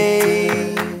day.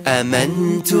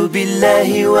 آمنت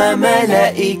بالله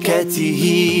وملائكته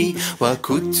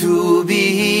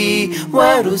وكتبه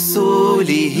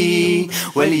ورسله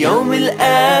واليوم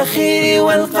الآخر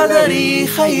والقدر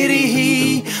خيره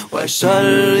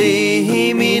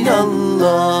وشره من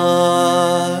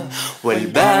الله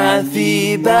والبعث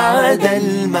بعد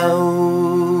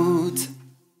الموت.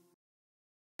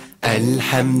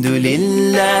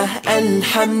 Alhamdulillah,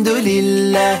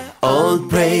 Alhamdulillah, all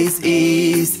praise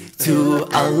is to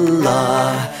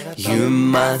Allah. You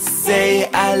must say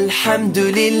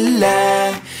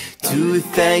Alhamdulillah to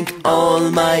thank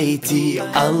Almighty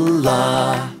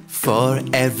Allah for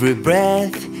every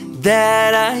breath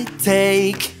that I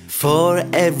take, for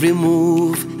every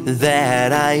move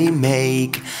that I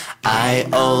make. I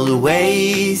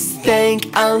always thank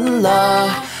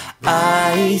Allah.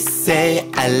 I say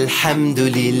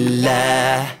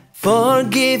Alhamdulillah for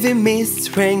giving me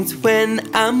strength when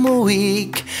I'm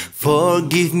weak, for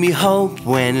give me hope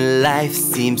when life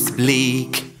seems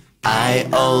bleak. I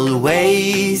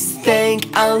always thank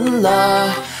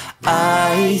Allah.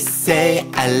 I say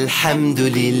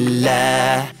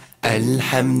Alhamdulillah.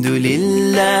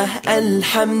 Alhamdulillah,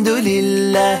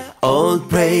 Alhamdulillah, all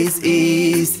praise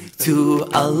is to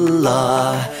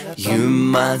Allah. You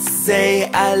must say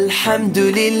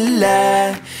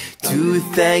Alhamdulillah to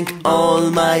thank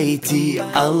Almighty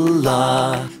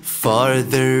Allah for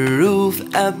the roof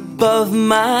above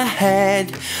my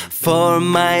head, for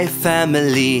my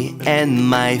family and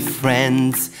my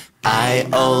friends. I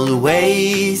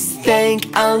always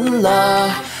thank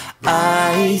Allah.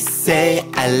 I say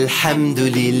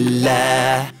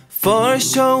Alhamdulillah for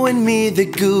showing me the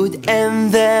good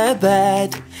and the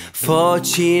bad, for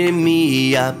cheering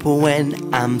me up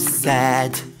when I'm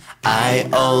sad. I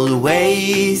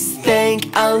always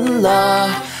thank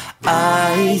Allah.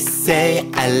 I say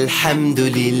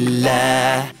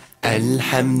Alhamdulillah.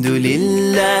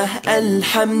 Alhamdulillah,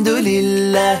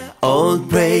 Alhamdulillah, all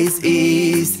praise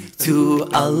is to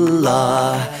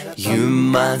Allah. You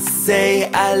must say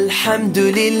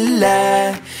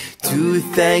Alhamdulillah to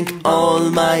thank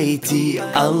Almighty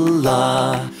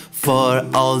Allah for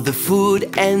all the food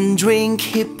and drink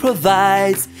He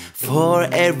provides, for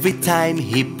every time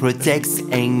He protects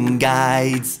and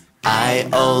guides. I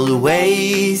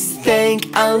always thank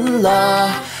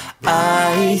Allah.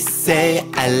 I say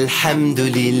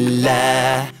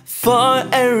Alhamdulillah for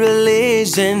a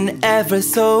religion ever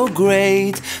so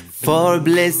great, for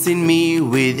blessing me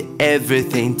with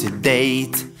everything to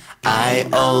date. I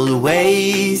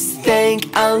always thank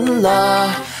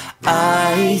Allah.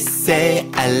 I say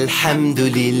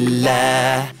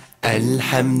Alhamdulillah.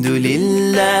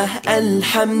 Alhamdulillah,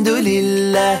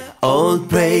 Alhamdulillah, all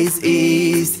praise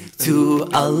is to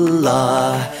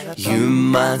Allah. You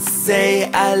must say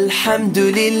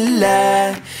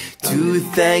Alhamdulillah to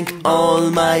thank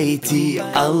Almighty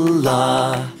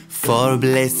Allah for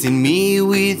blessing me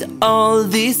with all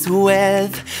this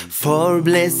wealth, for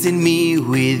blessing me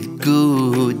with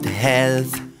good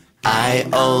health. I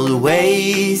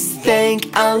always thank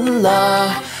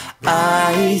Allah.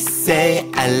 I say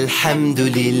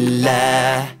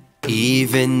Alhamdulillah.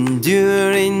 Even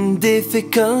during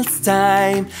difficult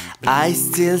time, I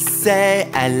still say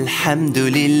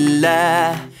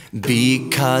Alhamdulillah,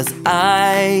 because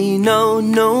I know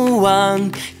no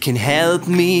one can help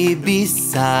me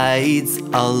besides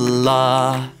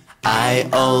Allah. I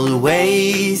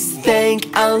always thank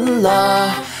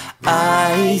Allah.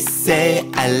 I say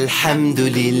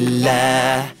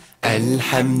Alhamdulillah.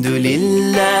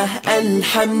 Alhamdulillah,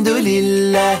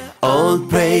 Alhamdulillah, all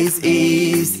praise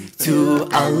is to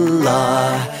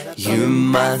Allah. You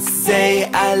must say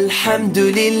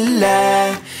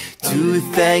Alhamdulillah to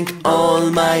thank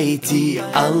Almighty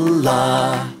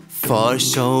Allah for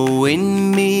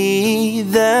showing me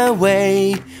the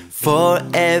way for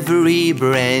every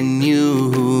brand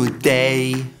new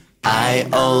day. I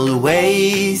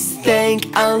always thank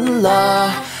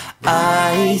Allah.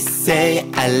 I say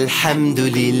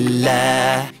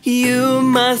Alhamdulillah. You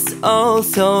must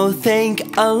also thank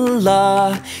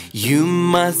Allah. You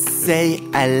must say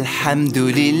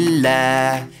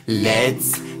Alhamdulillah.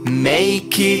 Let's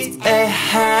make it a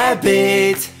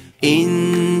habit,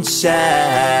 Insha'Allah.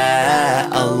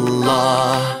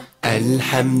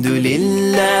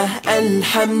 Alhamdulillah,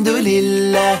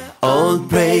 Alhamdulillah, all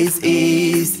praise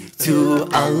is to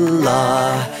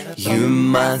Allah. You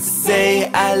must say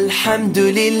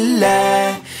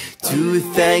Alhamdulillah to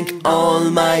thank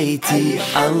Almighty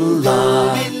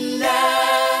Allah.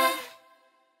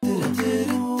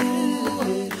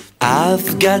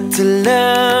 I've got to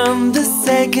learn the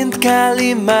second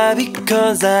kalima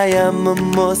because I am a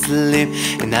Muslim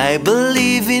and I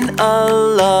believe in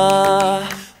Allah.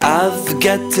 I've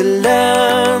got to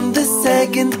learn the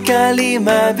second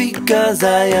kalima because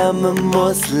I am a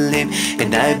Muslim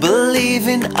and I believe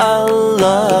in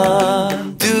Allah.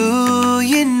 Do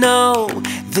you know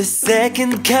the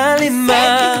second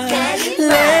kalima?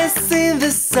 Let's sing the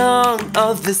song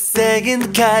of the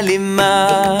second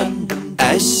kalima.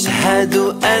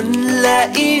 Ashhadu an la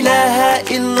ilaha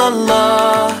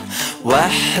illallah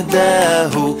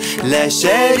wahdahu la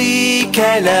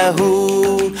sharika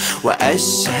lahu wa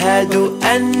ashhadu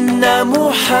anna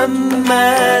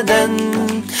Muhammadan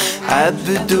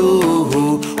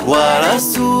abduhu wa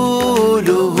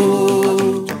rasuluhu.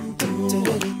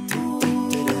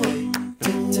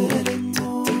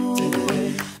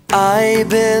 I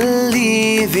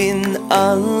believe in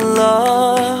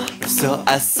Allah, so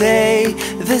I say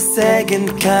the second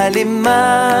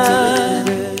kalima.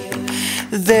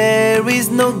 There is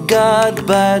no God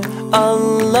but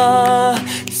Allah,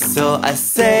 so I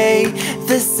say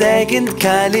the second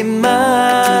kalima.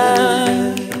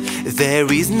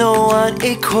 There is no one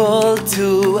equal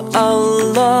to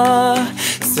Allah,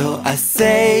 so I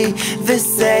say the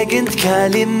second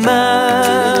kalima.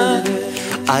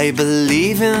 I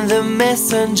believe in the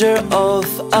messenger of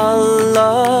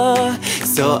Allah,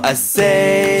 so I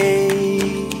say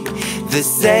the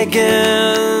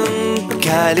second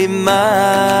kalima.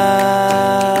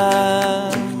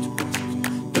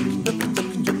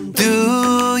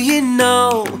 Do you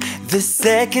know the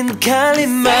second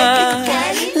kalima?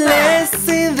 Let's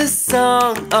sing the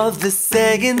song of the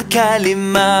second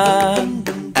kalima.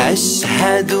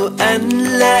 Ashhadu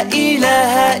an la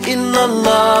ilaha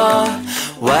illallah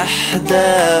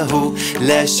wahdahu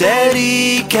la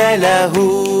sharika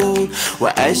lahu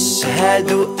wa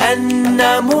ashhadu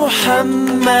anna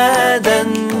Muhammadan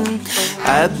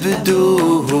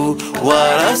abduhu wa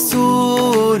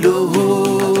rasuluhu.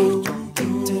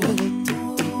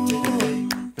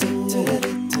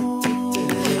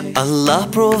 Allah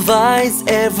provides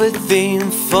everything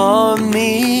for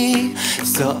me,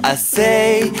 so I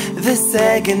say the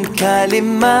second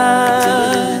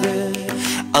kalima.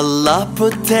 Allah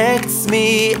protects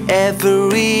me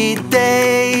every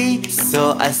day,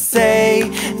 so I say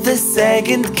the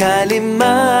second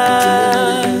kalima.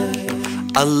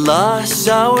 Allah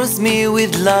showers me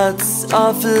with lots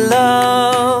of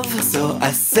love, so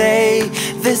I say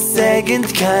the second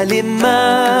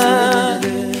kalima.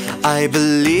 I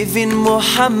believe in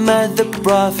Muhammad, the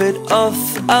Prophet of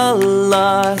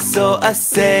Allah, so I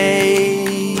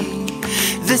say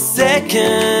the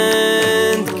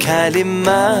second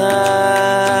kalima.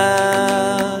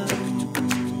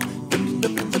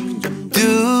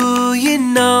 Do you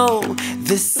know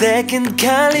the second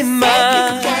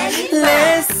kalima?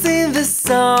 Let's sing the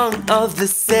song of the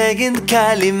second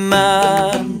kalima.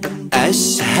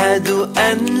 Ashhadu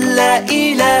an la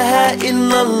ilaha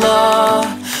illallah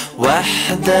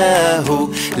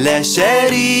wahdahu la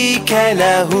sharika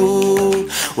lahu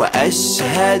wa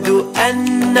ashhadu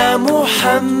anna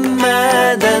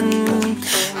Muhammadan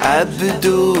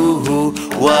abduhu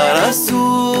wa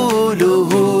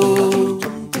rasuluhu.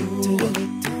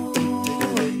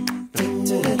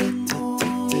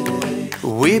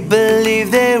 We believe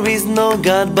there is no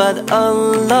God but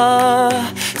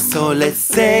Allah, so let's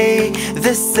say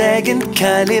the second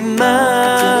kalima.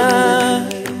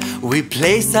 We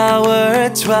place our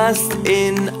trust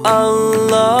in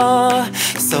Allah,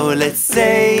 so let's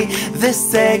say the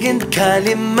second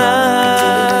kalima.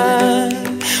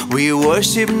 We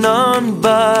worship none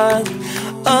but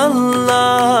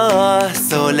Allah,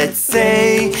 so let's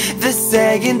say the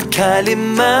second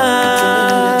kalima.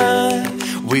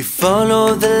 We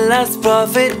follow the last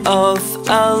prophet of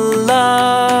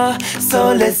Allah,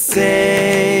 so let's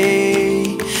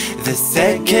say the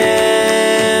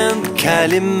second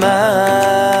kalima.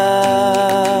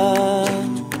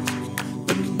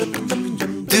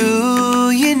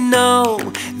 Do you know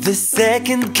the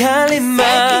second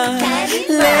kalima?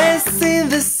 Let's sing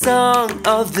the song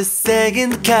of the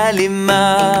second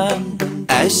kalima.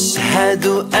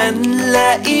 Ashhadu an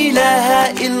la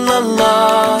ilaha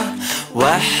illallah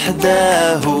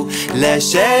wahdahu la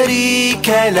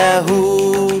sharika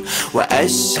lahu wa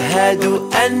ashhadu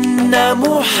anna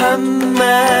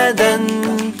Muhammadan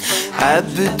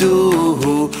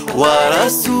abduhu wa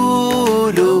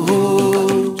rasuluhu.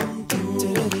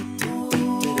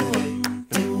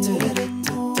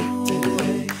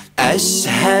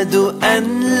 Ashhadu an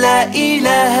la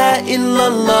ilaha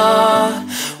illallah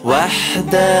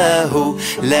wahdahu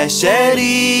la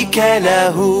sharika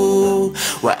lahu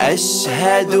wa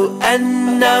ashhadu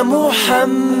anna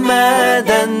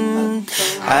Muhammadan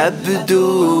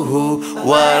abduhu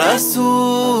wa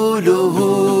rasuluhu.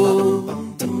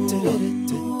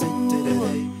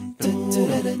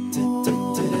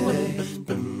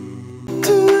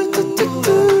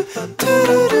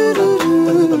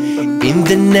 In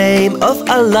the name of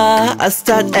Allah, I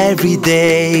start every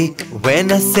day.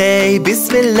 When I say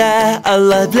Bismillah,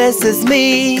 Allah blesses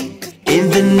me. In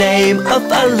the name of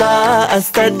Allah, I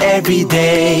start every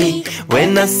day.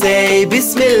 When I say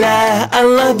Bismillah,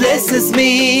 Allah blesses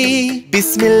me.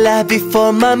 Bismillah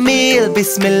before my meal,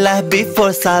 Bismillah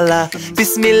before Salah,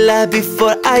 Bismillah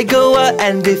before I go out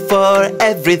and before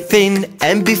everything.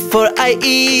 And before I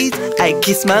eat, I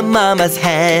kiss my mama's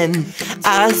hand.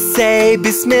 I say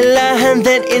Bismillah and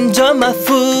then enjoy my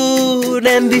food.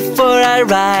 And before I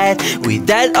ride with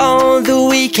that on the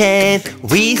weekend,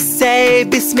 we say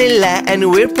Bismillah and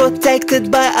we're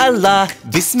protected by Allah.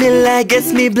 Bismillah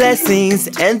gets me blessings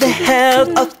and the help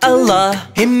of Allah.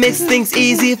 He makes things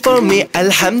easy for me,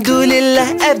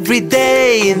 Alhamdulillah, every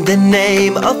day. In the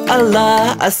name of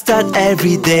Allah, I start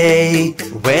every day.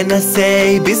 When I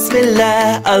say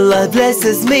Bismillah, Allah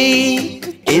blesses me.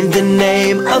 In the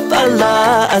name of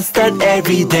Allah, I start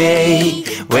every day.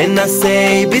 When I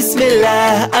say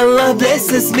Bismillah, Allah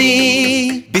blesses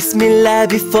me. Bismillah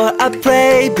before I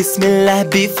pray, Bismillah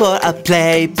before I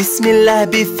play, Bismillah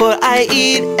before I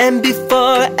eat and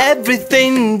before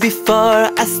everything.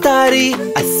 Before I study,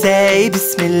 I say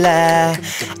Bismillah.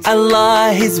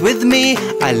 Allah is with me,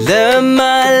 I learn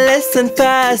my lesson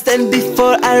fast. And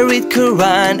before I read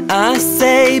Quran, I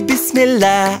say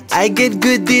Bismillah. I get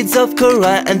good deeds of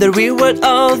Quran and the reward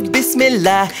of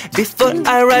Bismillah. Before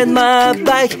I ride my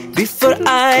bike, before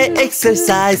I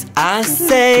exercise, I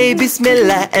say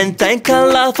Bismillah and thank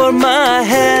Allah for my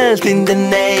health. In the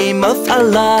name of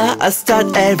Allah, I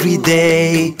start every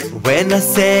day. When I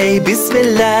say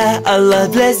Bismillah, Allah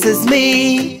blesses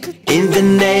me. In the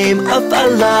name of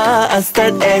Allah, I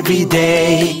start every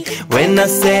day. When I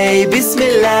say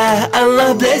Bismillah,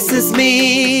 Allah blesses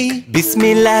me.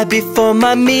 Bismillah before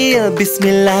my meal,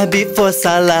 Bismillah before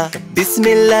Salah,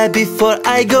 Bismillah before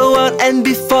I go out and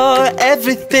before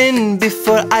everything.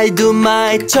 Before I do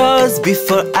my chores,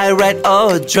 before I write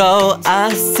or draw,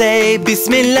 I say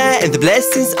Bismillah and the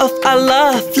blessings of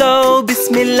Allah flow.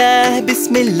 Bismillah,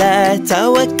 Bismillah,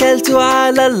 tawakkaltu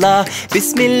ala Allah.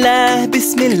 Bismillah,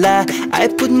 Bismillah,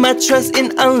 I put my trust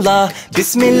in Allah.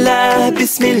 Bismillah,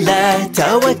 Bismillah,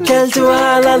 tawakkaltu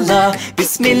ala Allah.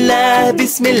 Bismillah,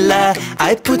 Bismillah,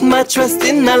 I put my trust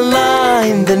in Allah.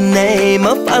 In the name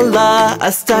of Allah, I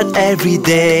start every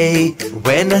day.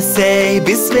 When I say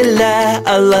Bismillah,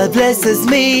 Allah blesses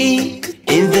me.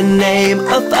 In the name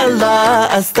of Allah,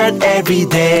 I start every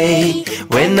day.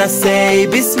 When I say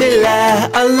Bismillah,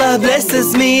 Allah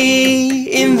blesses me.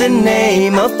 In the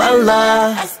name of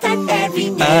Allah, I start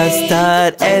every day. I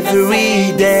start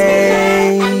every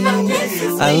day.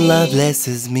 Allah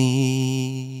blesses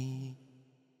me.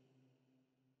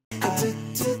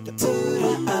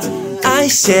 I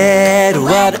share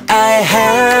what I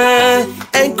have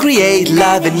and create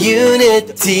love and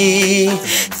unity.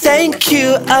 Thank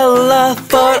you, Allah,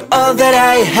 for all that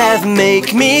I have.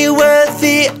 Make me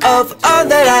worthy of all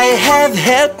that I have.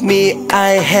 Help me,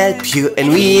 I help you, and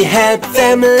we help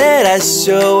them. Let us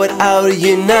show what our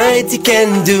unity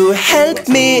can do. Help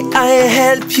me, I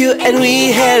help you, and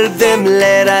we help them.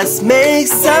 Let us make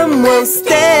someone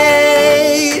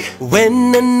stay.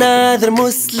 When another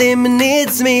Muslim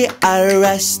needs me, I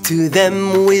rush to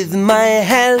them with my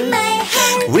help.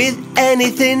 With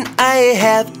anything I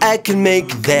have, I can make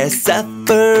their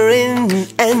suffering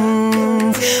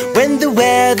end. When the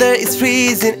weather is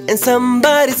freezing and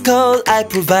somebody's cold, I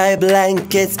provide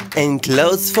blankets and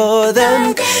clothes for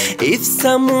them. If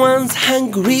someone's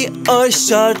hungry or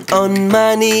short on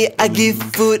money, I give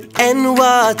food and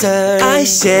water. I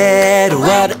share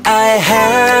what I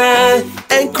have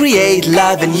and create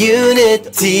love and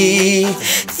unity.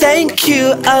 Thank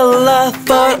you, Allah,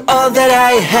 for all that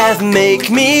I have. Make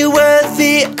me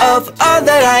worthy of all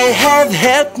that I have.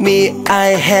 Help me, I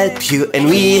help you, and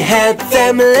we help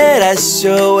them. Let us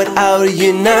show what our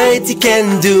unity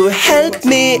can do. Help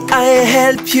me, I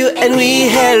help you, and we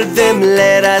help them.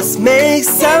 Let us make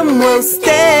someone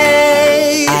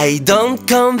stay. I don't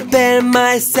compare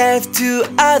myself to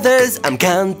others. I'm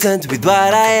content with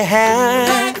what I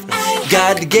have.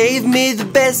 God gave me the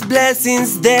best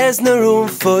blessings. There's no room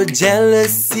for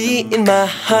jealousy in my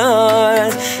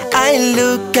heart. I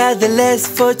look at the less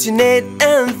fortunate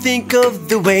and think of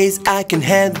the ways I can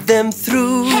help them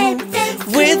through.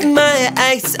 With my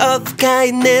acts of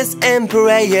kindness and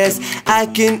prayers, I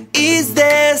can ease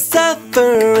their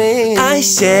suffering. I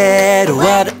share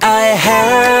what I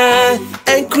have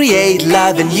and create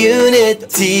love and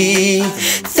unity.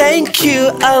 Thank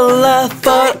you, Allah,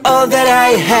 for all that I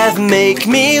have. Make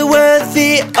me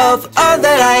worthy of all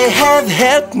that I have.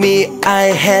 Help me, I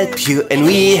help you, and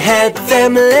we help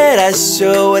them. Let us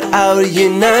show what our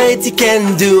unity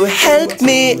can do. Help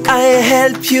me, I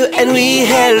help you, and we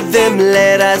help them.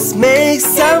 Let us make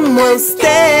someone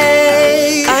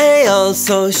stay. I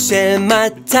also share my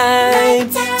time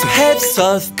to help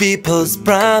solve people's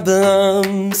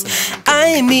problems.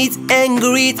 I meet and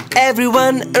greet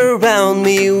everyone around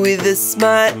me with a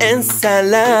smile and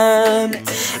salam.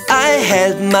 I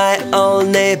help my old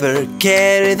neighbor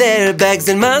carry their bags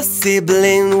and my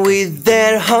sibling with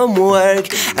their homework.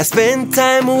 I spend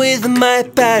time with my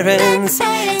parents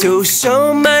to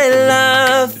show my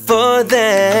love for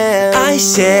them. I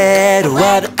share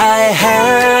what I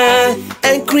have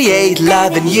and create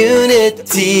love and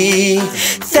unity.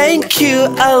 Thank you,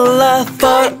 Allah,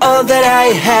 for all that I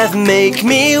have. Make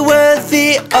me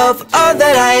worthy of all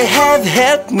that I have.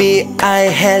 Help me, I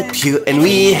help you, and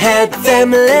we help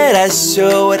them. Let us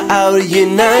show what our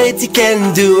unity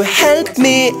can do. Help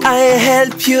me, I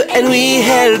help you, and we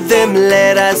help them.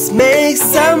 Let us make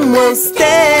someone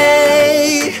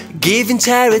stay. Giving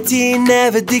charity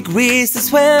never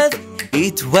decreases wealth.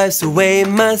 It wipes away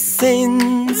my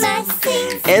sins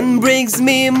and brings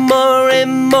me more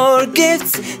and more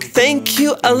gifts. Thank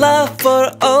you, Allah, for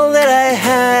all that I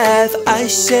have. I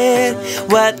share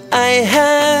what I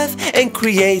have and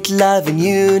create love and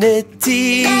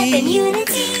unity.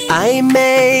 I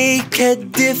make a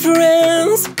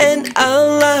difference and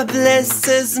Allah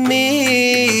blesses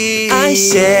me. I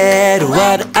share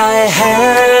what I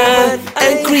have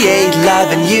and create love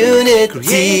and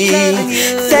unity.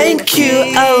 Thank you,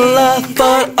 Allah,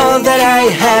 for all that I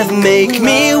have. Make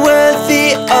me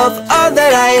worthy of all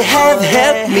that I have.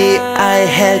 Help me, I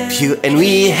help you, and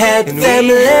we help them.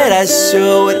 Let us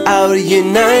show what our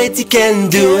unity can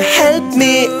do. Help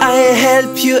me, I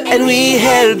help you, and we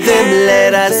help them.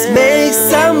 Let us make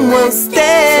someone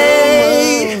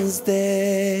stay.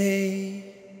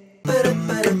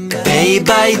 Day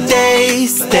by day,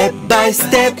 step by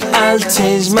step, I'll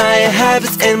change my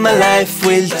habits and my life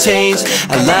will change.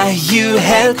 Allah, you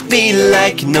help me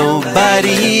like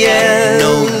nobody else.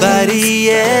 Nobody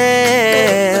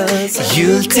else.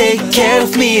 You'll take care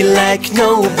of me like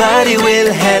nobody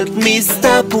will. Help me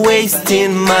stop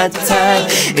wasting my time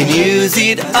and use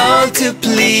it all to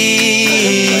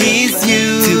please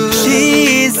you. To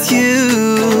please you.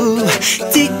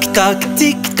 Tick tock,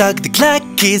 the clock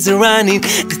is running,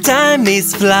 the time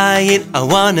is flying. I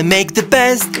wanna make the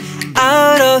best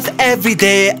out of every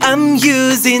day. I'm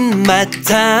using my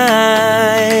time.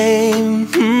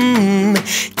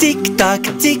 Tick tock,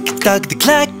 the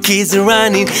clock is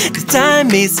running, the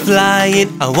time is flying.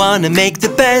 I wanna make the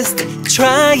best,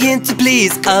 trying to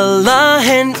please Allah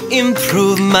and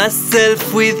improve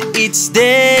myself with each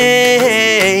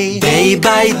day. Day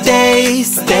by day,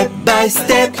 step by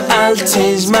step, I'll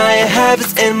change my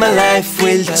habits and my life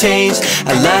will change.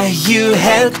 Allah, you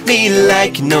help me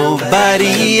like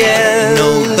nobody else.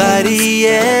 Nobody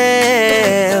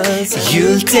else.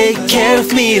 You'll take care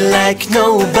of me like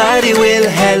nobody will.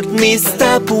 Help me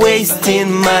stop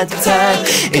wasting my time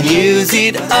and use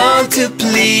it all to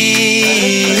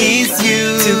please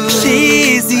you. To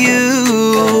please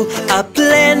you. I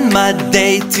plan my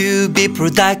day to be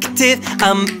productive.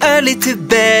 I'm early to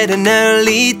bed and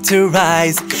early to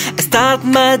rise. I start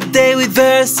my day with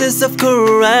verses of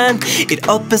Quran. It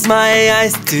opens my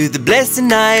eyes to the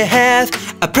blessing I have.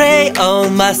 I pray all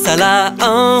my salah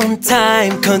on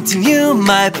time. Continue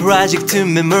my project to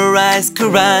memorize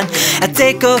Quran. I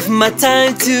take off my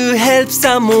time to help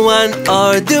someone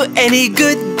or do any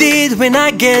good deed when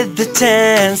I get the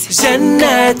chance.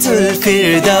 Jannatul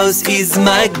Firdaus is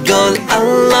my goal.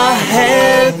 Allah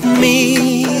help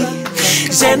me.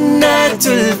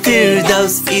 Jannatul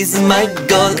Firdaus is my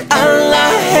goal.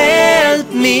 Allah help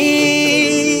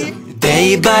me.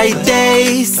 Day by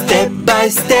day, step by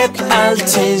step, I'll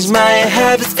change my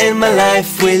habits and my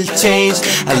life will change.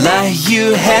 Allah,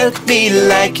 you help me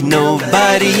like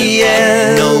nobody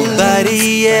else.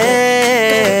 Nobody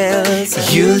else.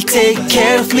 You'll take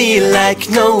care of me like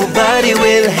nobody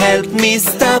will. Help me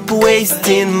stop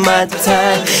wasting my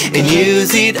time and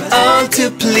use it all to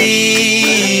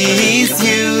please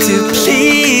you. To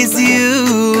please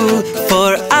you.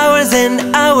 For hours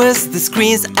and hours, the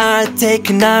screens are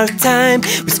taking our time.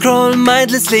 We scroll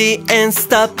mindlessly and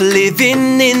stop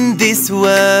living in this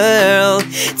world.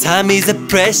 Time is a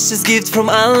precious gift from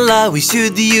Allah, we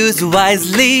should use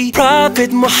wisely.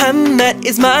 Prophet Muhammad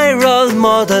is my role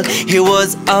model. He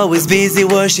was always busy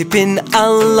worshipping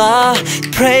Allah,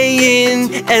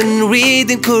 praying and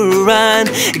reading Quran,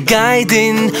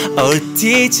 guiding or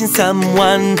teaching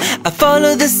someone. I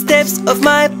follow the steps of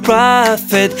my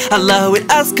Prophet. Allah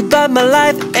will ask about my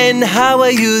life and how I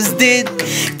used it.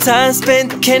 Time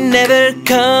spent can never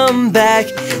come back,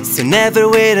 so never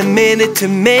wait a minute to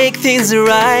make things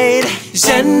right.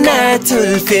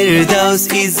 Jannatul Firdaus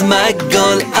is my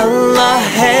goal. Allah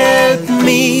help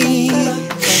me.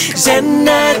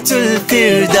 Jannatul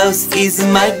Firdaus is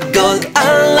my goal.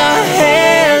 Allah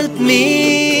help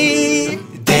me.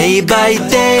 Day by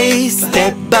day,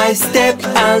 step by step,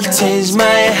 I'll change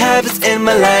my habits and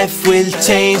my life will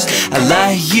change.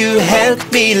 Allah, you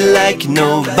help me like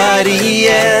nobody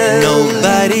else.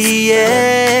 Nobody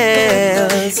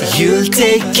else. You'll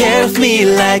take care of me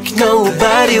like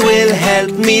nobody will.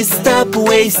 Help me stop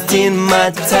wasting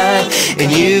my time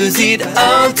and use it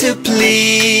all to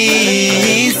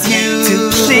please you. To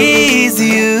please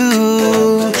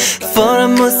you. For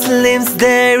Muslims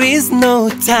there is no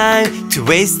time to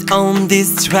waste on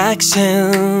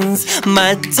distractions.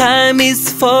 My time is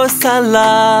for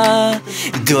salah,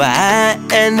 dua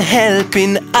and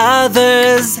helping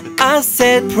others. I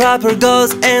set proper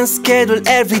goals and schedule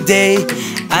every day.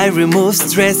 I remove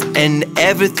stress and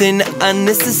everything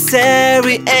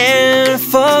unnecessary and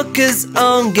focus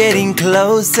on getting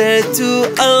closer to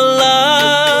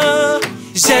Allah.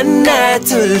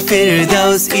 Jannatul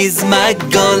Firdaus is my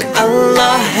goal.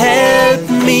 Allah help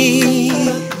me.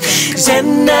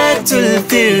 Jannatul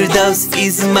Firdaus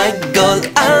is my goal.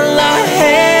 Allah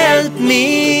help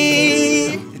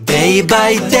me. Day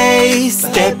by day,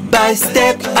 step by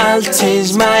step, I'll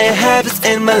change my habits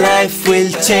and my life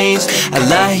will change.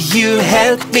 Allah, you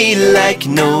help me like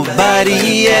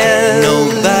nobody else.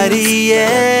 Nobody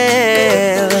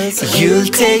else. You'll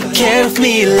take care of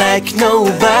me like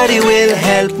nobody will.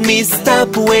 Help me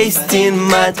stop wasting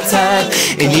my time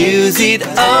and use it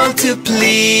all to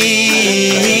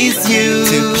please you.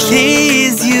 To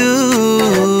please you.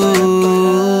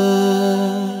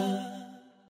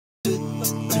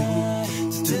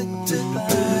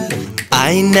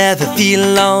 I never feel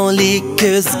lonely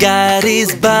cause God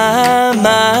is by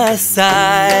my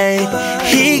side.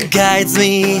 He guides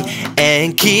me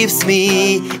and keeps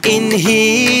me in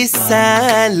His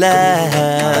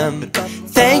salam.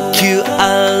 Thank you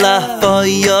Allah for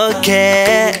your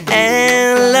care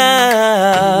and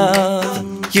love.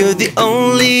 You're the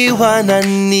only one I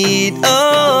need.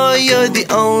 Oh, you're the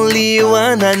only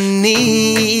one I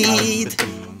need.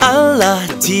 Allah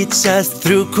teach us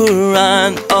through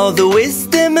Quran all the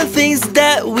wisdom and things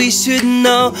that we should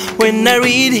know. When I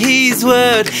read His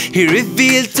word, He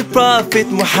revealed to Prophet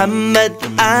Muhammad,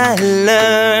 I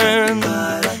learn.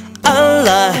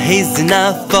 Allah is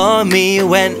enough for me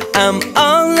when I'm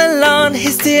all alone.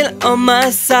 He's still on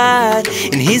my side.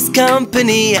 In His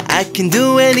company I can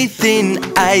do anything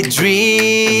I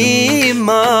dream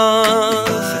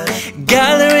of.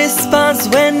 God responds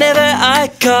whenever I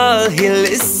call. He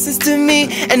listens to me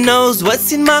and knows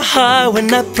what's in my heart.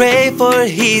 When I pray for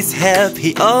His help,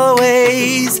 He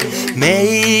always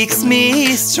makes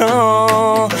me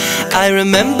strong. I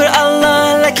remember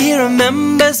Allah like He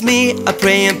remembers me. I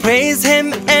pray and praise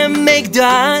Him and make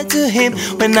dua to Him.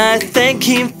 When I thank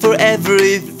Him for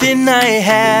everything I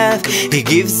have, He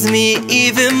gives me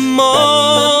even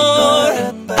more.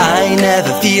 I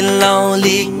never feel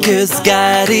lonely cause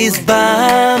God is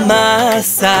by my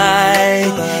side.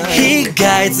 He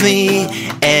guides me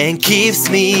and keeps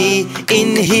me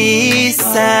in His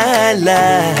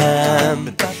salam.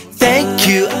 Thank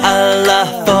you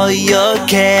Allah for your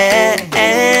care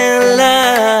and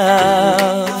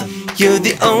love. You're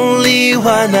the only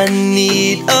one I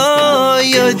need. Oh,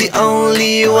 you're the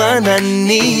only one I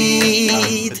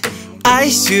need. I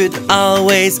should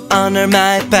always honor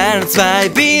my parents by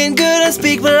being good and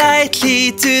speak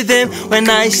politely to them. When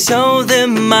I show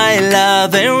them my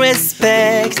love and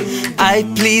respect, I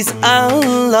please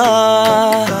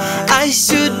Allah. I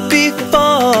should be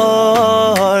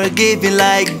forgiving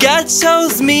like God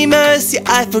shows me mercy.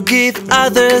 I forgive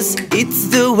others. It's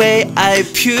the way I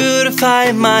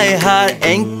purify my heart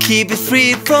and keep it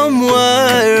free from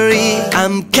worry.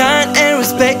 I'm kind and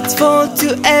respectful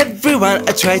to everyone.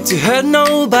 I try to hurt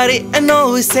nobody and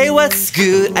always say what's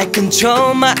good. I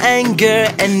control my anger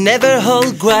and never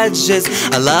hold grudges.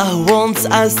 Allah wants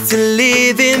us to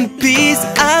live in peace.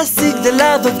 I seek the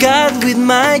love of God with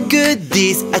my good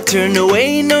deeds. I turn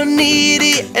away no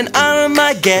needy and honor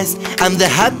my guests. I'm the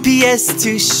happiest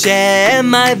to share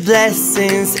my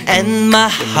blessings and my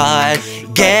heart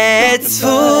gets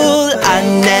full. I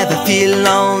never feel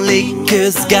lonely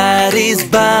cause God is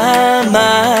by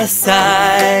my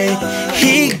side.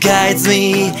 He guides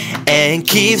me and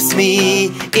keeps me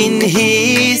in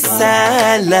His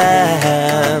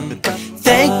salam.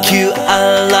 Thank you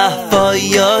Allah for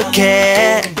your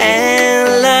care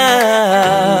and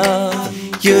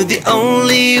love. You're the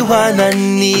only one I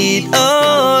need.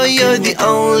 Oh, you're the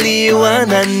only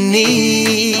one I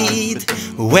need.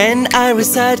 When I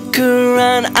recite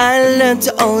Quran, I learn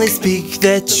to only speak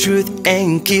the truth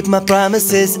and keep my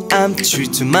promises. I'm true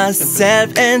to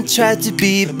myself and try to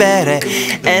be better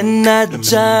and not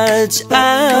judge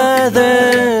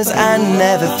others. I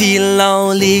never feel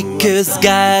lonely cause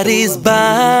God is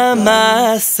by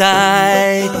my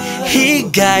side. He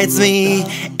guides me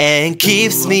and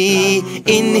keeps me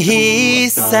in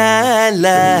His salam.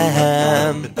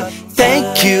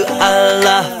 Thank you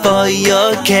Allah for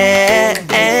your care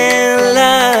and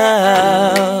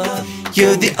love.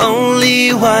 You're the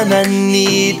only one I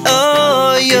need.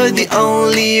 Oh, you're the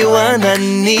only one I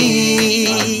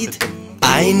need.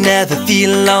 I never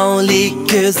feel lonely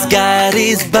cause God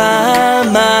is by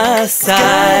my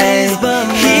side.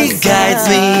 He guides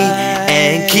me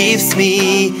and keeps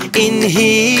me in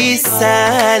His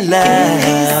salam.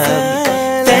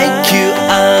 Thank you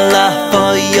Allah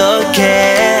for your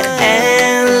care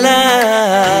and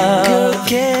love.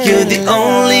 You're the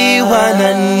only one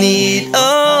I need.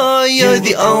 Oh, you're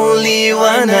the only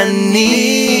one I need.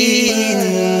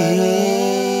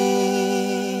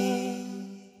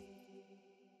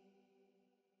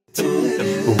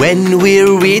 When we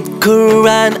read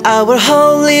Quran, our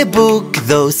holy book,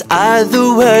 those are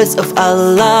the words of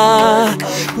Allah.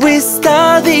 We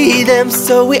study them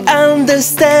so we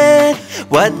understand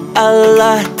what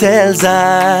Allah tells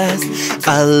us.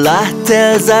 Allah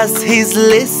tells us He's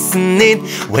listening.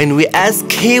 When we ask,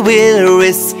 He will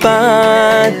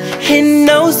respond. He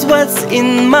knows what's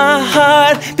in my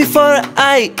heart before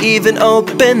I even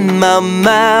open my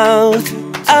mouth.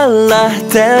 Allah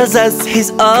tells us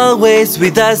He's always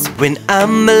with us. When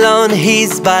I'm alone,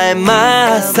 He's by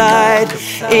my side.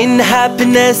 In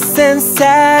happiness and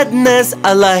sadness,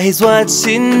 Allah is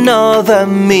watching over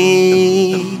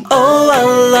me. Oh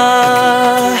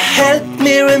Allah, help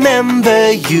me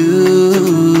remember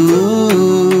You.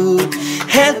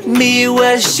 Help me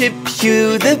worship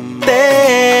You the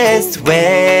best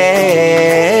way.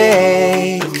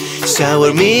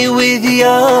 Shower me with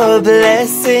Your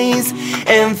blessings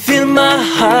and fill my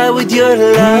heart with Your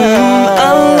love.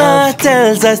 Allah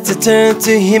tells us to turn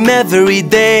to Him every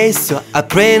day, so I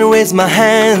pray and raise my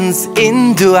hands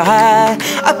in dua.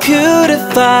 I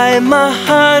purify my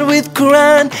heart with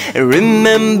Quran and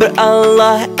remember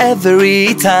Allah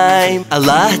every time.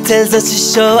 Allah tells us to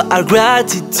show our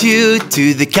gratitude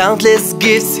to the countless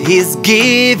gifts He's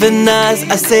given us.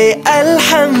 I say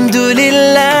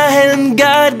Alhamdulillah, and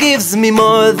God gives me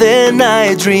more than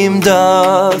I dreamed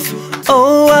of.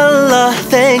 Oh Allah,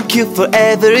 thank You for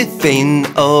everything.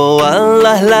 Oh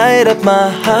Allah, light up my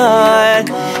heart.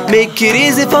 Make it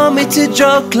easy for me to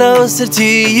draw closer to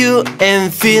You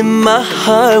and fill my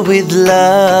heart with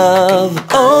love.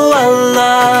 Oh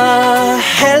Allah,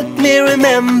 help me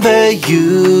remember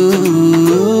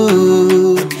You.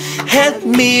 Help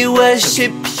me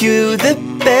worship You the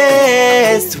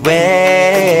best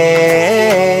way.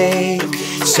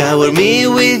 Shower me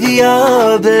with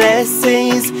Your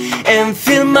blessings and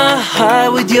fill my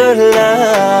heart with Your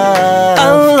love.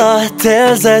 Allah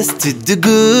tells us to do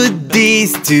good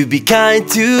deeds, to be kind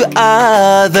to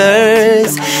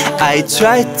others. I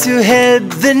try to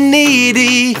help the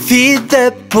needy, feed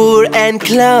the poor and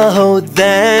clothe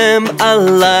them.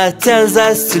 Allah tells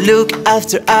us to look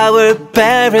after our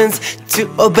parents, to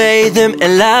obey them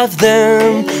and love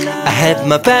them. I help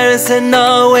my parents and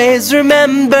always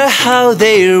remember how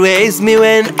they raised me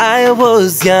when I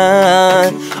was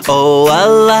young. Oh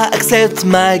Allah, accept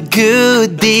my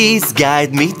good deeds,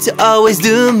 guide me to always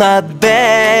do my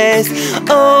best.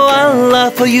 Oh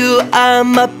Allah, for You are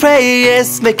my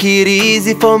prayers, make it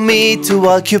easy for me to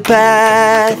walk Your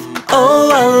path.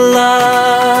 Oh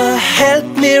Allah, help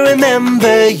me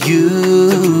remember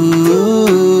You.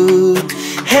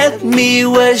 Help me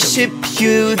worship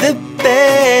You the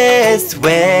best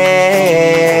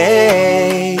way.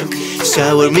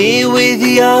 Shower me with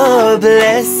Your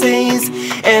blessings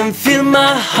and fill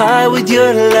my heart with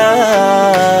Your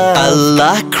love.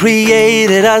 Allah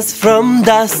created us from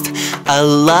dust.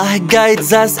 Allah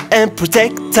guides us and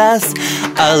protects us.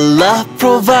 Allah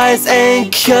provides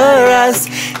and cures us.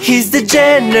 He's the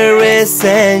generous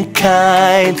and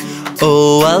kind.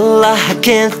 Oh Allah, I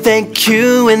can't thank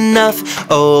You enough.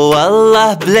 Oh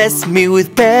Allah, bless me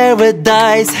with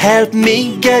paradise. Help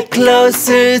me get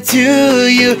closer to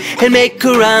You and make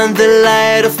Quran the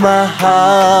light of my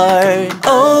heart.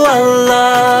 Oh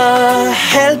Allah,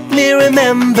 help me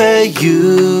remember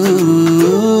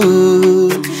You.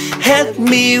 Help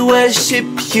me worship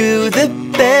You the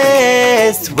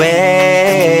best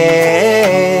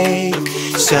way.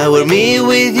 Shower me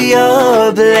with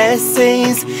Your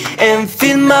blessings and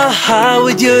fill my heart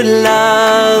with Your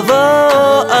love.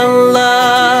 Oh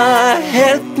Allah,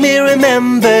 help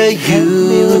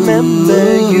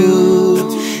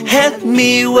Help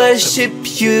me worship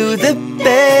you the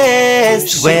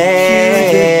best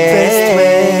way.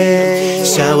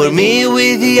 Shower me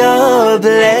with your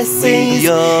blessings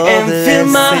and fill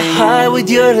my heart with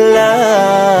your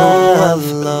love.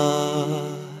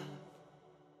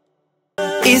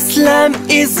 Islam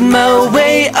is my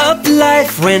way of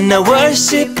life. When I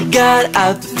worship God,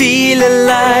 I feel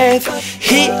alive.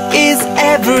 He is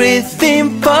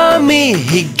everything for me.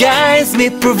 He guides me,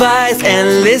 provides,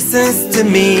 and listens to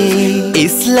me.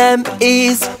 Islam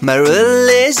is my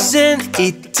religion.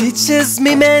 It teaches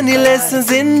me many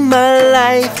lessons in my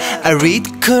life. I read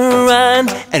Quran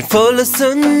and follow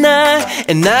Sunnah,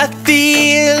 and I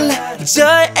feel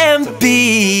joy and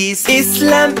peace.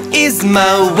 Islam is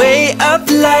my way of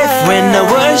life. When I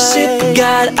worship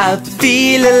God, I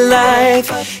feel alive.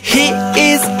 He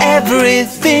is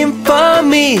everything for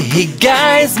me. He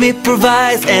guides me,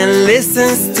 provides, and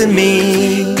listens to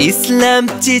me. Islam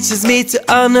teaches me to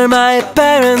honor my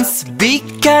parents, be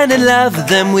kind and love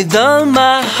them with all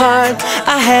my heart.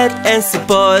 I help and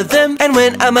support them, and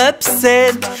when I'm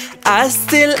upset, I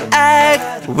still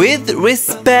act with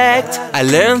respect. I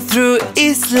learned through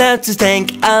Islam to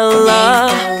thank Allah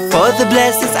for the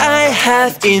blessings I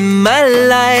have in my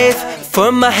life,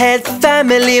 for my health,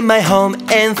 family, my home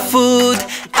and food.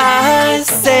 I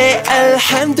say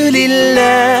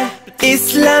Alhamdulillah.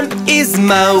 Islam is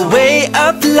my way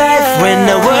of life. When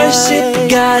I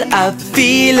worship God, I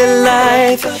feel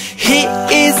alive. He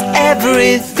is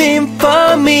everything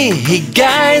for me. He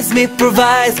guides me,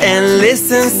 provides, and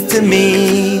listens to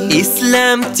me.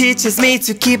 Islam teaches me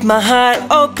to keep my heart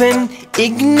open,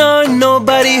 ignore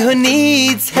nobody who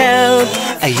needs help.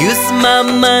 I use my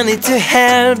money to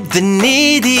help the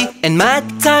needy, and my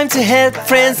time to help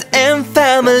friends and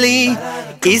family.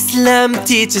 Islam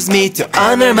teaches me to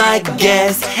honor my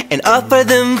guests and offer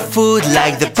them food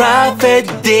like the Prophet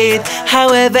did.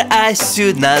 However, I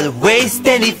should not waste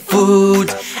any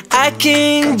food. I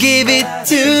can give it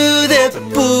to the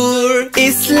poor.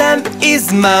 Islam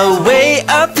is my way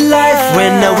of life.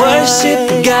 When I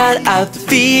worship God, I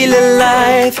feel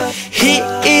alive. He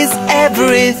is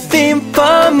everything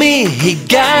for me. He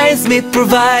guides me,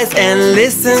 provides, and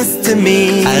listens to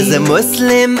me. As a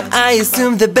Muslim, I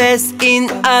assume the best in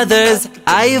others.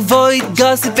 I avoid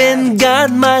gossip and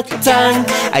guard my tongue.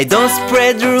 I don't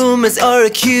spread rumors or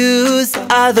accuse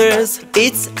others.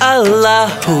 It's Allah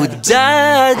who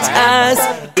judges us.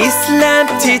 Islam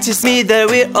teaches me that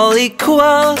we're all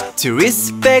equal, to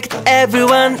respect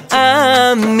everyone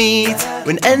I meet.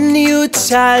 When a new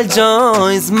child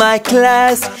joins my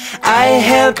class, I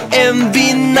help and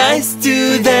be nice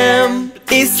to them.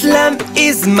 Islam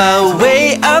is my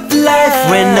way of life.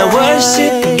 When I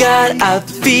worship God, I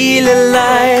feel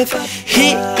alive.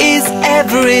 He is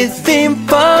everything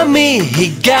for me. He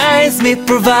guides me,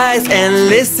 provides, and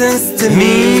listens to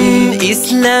me.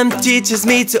 Islam teaches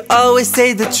me to always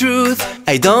say the truth.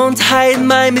 I don't hide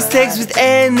my mistakes with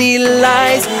any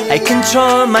lies. I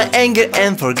control my anger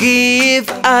and forgive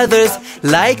others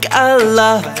like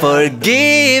Allah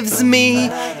forgives me.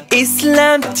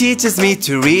 Islam teaches me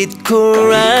to read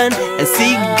Quran and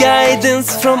seek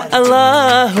guidance from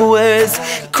Allah's words.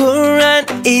 Quran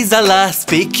is Allah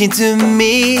speaking to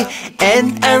me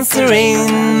and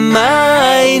answering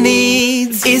my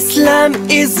needs. Islam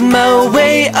is my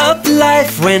way of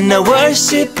life. When I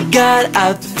worship God,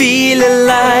 I feel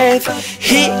alive.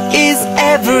 He is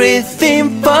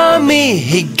everything for me.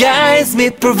 He guides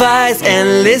me, provides,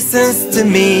 and listens to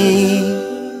me.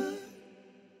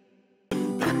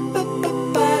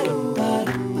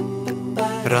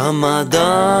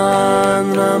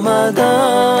 Ramadan,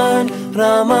 Ramadan,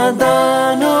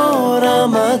 Ramadan, oh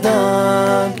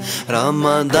Ramadan.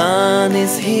 Ramadan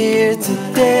is here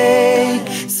today,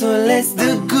 so let's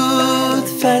do good,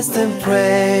 fast and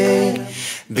pray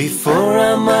before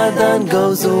Ramadan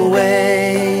goes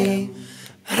away.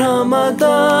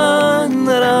 Ramadan,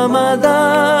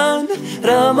 Ramadan,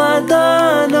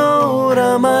 Ramadan, oh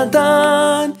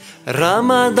Ramadan.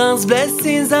 Ramadan's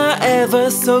blessings are ever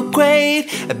so great,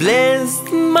 a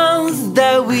blessed month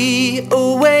that we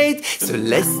await. So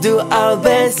let's do our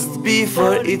best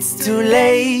before it's too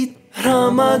late.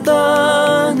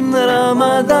 Ramadan,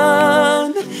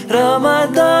 Ramadan,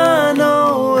 Ramadan,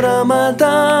 oh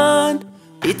Ramadan.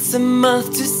 It's a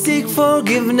month to seek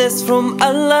forgiveness from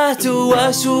Allah, to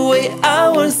wash away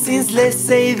our sins. Let's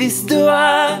say this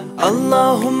dua.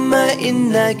 Allahumma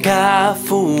innaka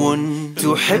afuun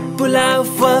tuhibbul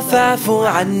afwa fa'fu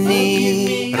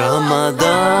anni.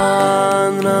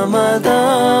 Ramadan,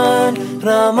 Ramadan,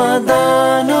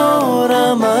 Ramadan, oh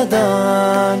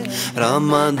Ramadan.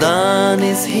 Ramadan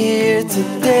is here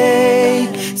today,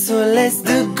 so let's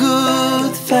do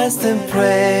good, fast and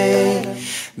pray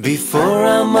before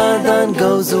Ramadan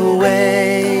goes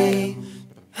away.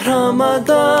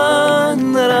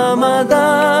 Ramadan,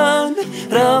 Ramadan,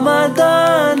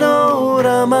 Ramadan, oh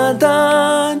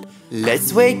Ramadan.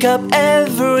 Let's wake up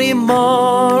every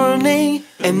morning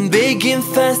and begin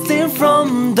fasting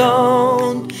from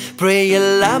dawn. Pray a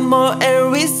lot more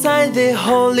and recite the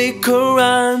Holy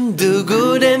Quran. Do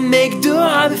good and make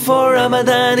dua before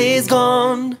Ramadan is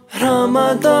gone.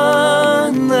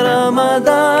 Ramadan,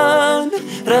 Ramadan,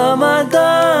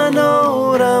 Ramadan,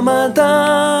 oh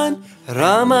Ramadan.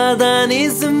 Ramadan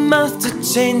is a month to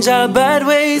change our bad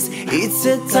ways. It's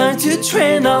a time to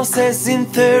train ourselves in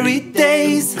 30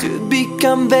 days to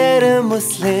become better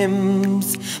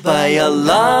Muslims by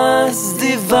Allah's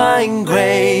divine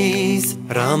grace.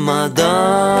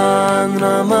 Ramadan,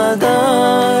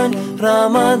 Ramadan,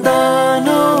 Ramadan,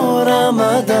 oh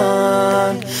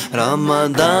Ramadan.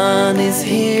 Ramadan is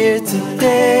here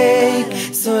today,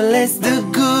 so let's do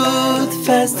good,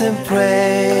 fast and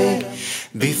pray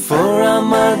before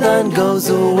Ramadan goes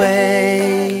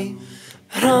away.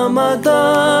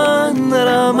 Ramadan,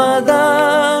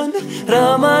 Ramadan,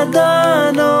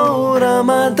 Ramadan, oh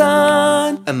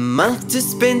Ramadan. A month to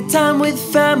spend time with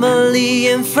family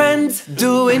and friends,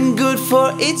 doing good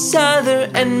for each other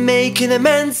and making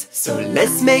amends. So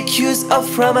let's make use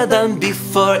of Ramadan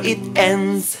before it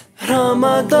ends.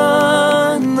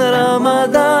 Ramadan,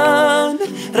 Ramadan,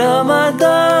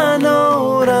 Ramadan,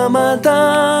 oh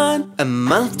Ramadan. A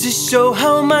month to show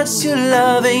how much you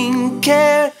love and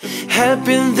care,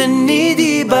 helping the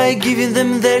needy by giving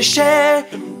them their share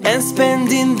and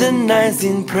spending the nights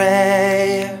in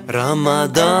prayer.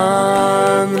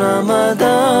 Ramadan,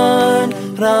 Ramadan,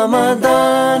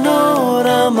 Ramadan, oh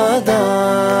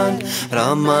Ramadan.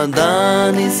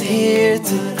 Ramadan is here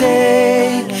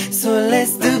today, so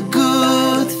let's do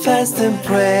good, fast and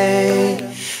pray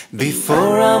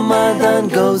before Ramadan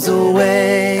goes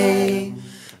away.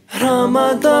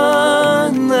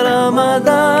 Ramadan,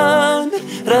 Ramadan,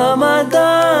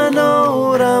 Ramadan,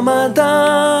 oh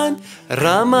Ramadan.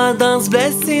 Ramadan's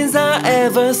blessings are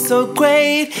ever so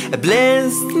great, a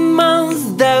blessed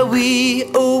month that we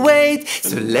await.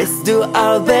 So let's do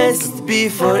our best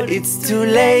before it's too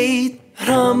late.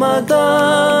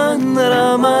 Ramadan,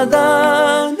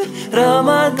 Ramadan,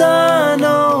 Ramadan,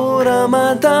 oh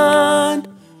Ramadan.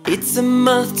 It's a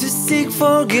month to seek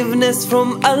forgiveness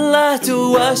from Allah,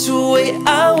 to wash away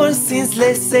our sins.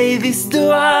 Let's say this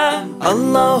dua.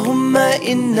 Allahumma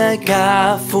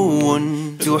innaka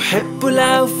afuun tuhibbul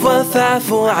afwa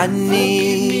fa'fu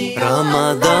anni.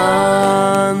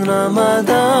 Ramadan,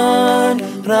 Ramadan,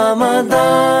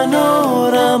 Ramadan, oh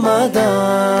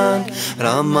Ramadan.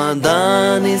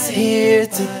 Ramadan is here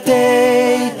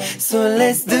today, so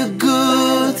let's do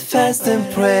good, fast and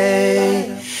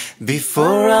pray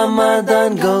before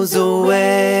Ramadan goes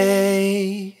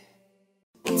away.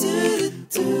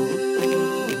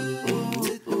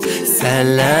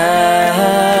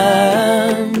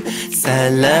 Salam,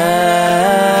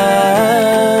 salam,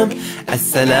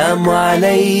 assalamu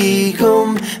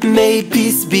alaikum, may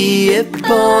peace be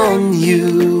upon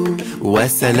you.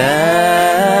 Wassalam,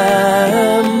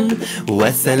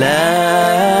 wassalam,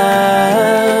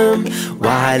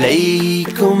 wa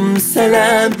alaykum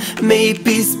salam, may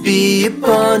peace be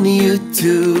upon you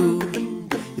too.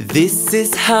 This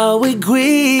is how we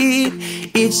greet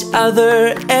each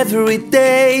other every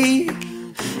day.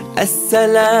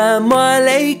 Assalamu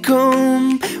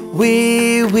alaikum,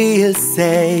 we will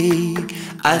say.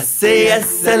 I say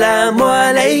assalamu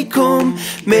alaikum,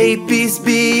 may peace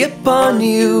be upon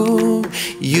you.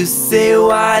 You say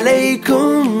wa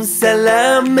alaikum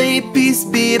salam, may peace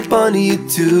be upon you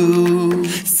too.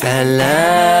 Salam,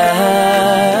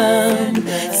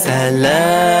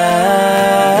 salam,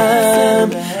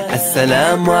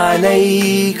 assalamu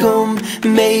alaikum,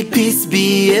 may peace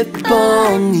be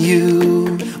upon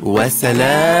you. Wassalam,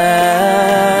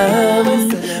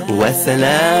 wassalam,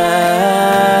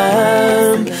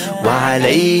 wa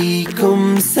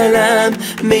alaykum salam,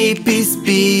 may peace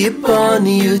be upon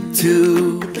you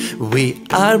too. We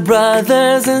are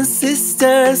brothers and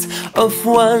sisters of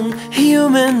one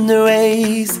human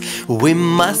race. We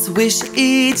must wish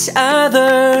each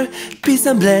other peace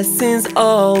and blessings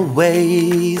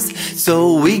always.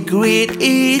 So we greet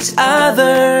each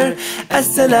other.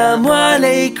 Assalamu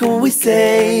alaikum, we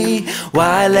say.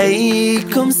 Wa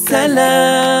alaikum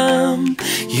salam,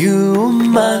 you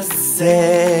must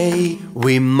say.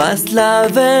 We must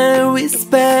love and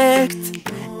respect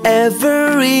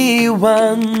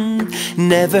everyone.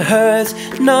 Never hurt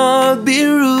nor be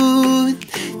rude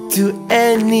to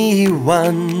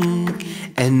anyone.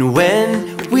 And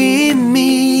when we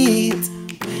meet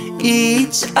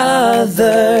each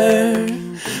other,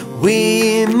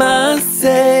 we must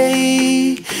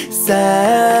say Salam,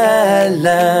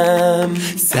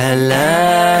 Salam,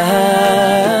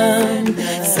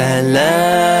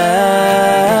 Salam.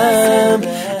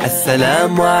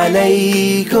 Assalamu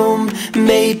alaikum,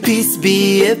 may peace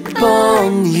be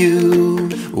upon you.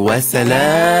 Wassalam,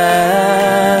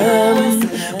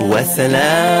 wassalam.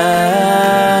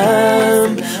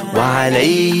 Wa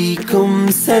alaikum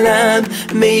salam,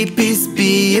 may peace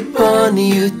be upon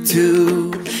you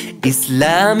too.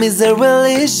 Islam is a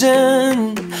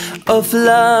religion of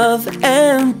love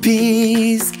and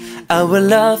peace. Our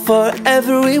love for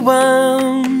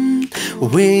everyone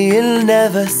will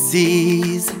never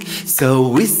cease. So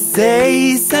we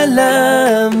say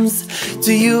salams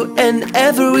to you and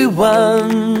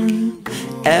everyone,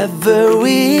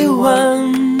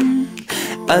 everyone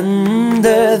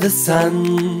under the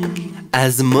sun.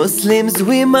 As Muslims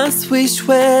we must wish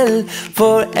well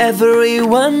for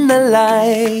everyone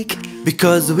alike,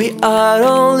 because we are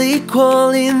all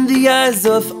equal in the eyes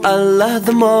of Allah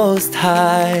the Most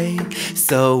High.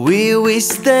 So we wish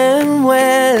them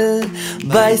well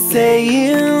by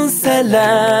saying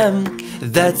salam.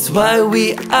 That's why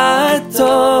we are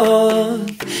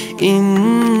taught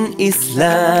in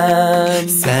Islam.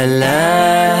 Salam,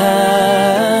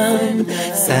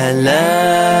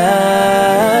 salam.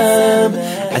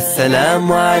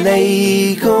 Assalamu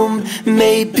alaikum,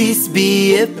 may peace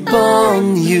be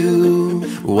upon you.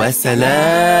 Wassalam,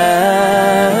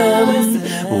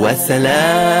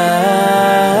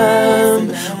 wassalam.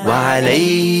 Wa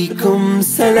alaikum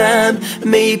salam,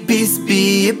 may peace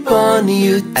be upon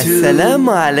you too.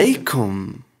 Assalamu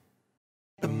alaikum.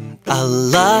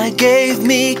 Allah gave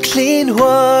me clean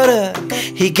water,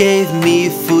 He gave me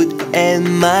food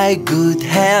and my good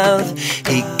health.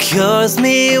 He cures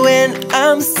me when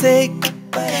I'm sick,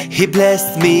 He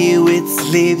blessed me with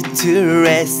sleep to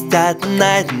rest at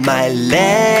night. My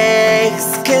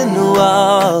legs can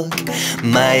walk,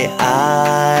 my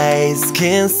eyes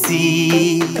can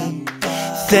see.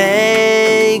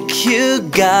 Thank you,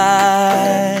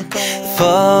 God,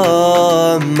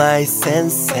 for my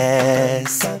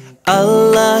senses.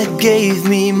 Allah gave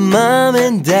me mom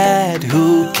and dad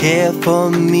who care for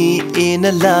me in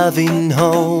a loving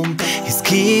home. He's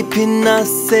keeping us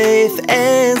safe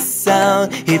and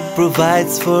sound. He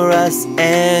provides for us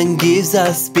and gives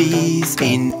us peace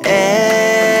in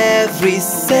every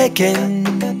second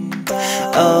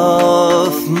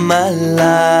of my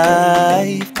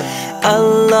life.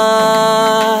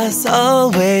 Allah's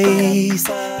always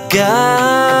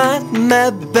got my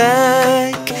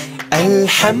back.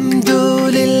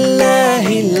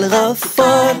 Alhamdulillahi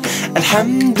al-Ghaffar,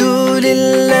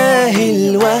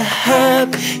 Alhamdulillahi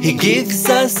al-Wahhab. He gives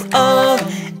us all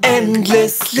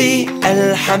endlessly.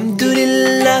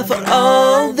 Alhamdulillah for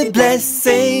all the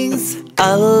blessings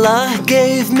Allah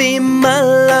gave me my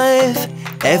life.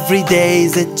 Every day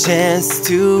is a chance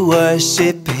to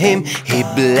worship Him. He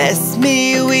blessed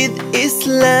me with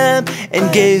Islam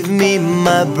and gave me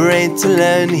my brain to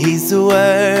learn His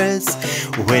words.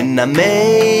 When I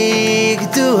make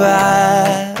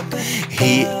dua,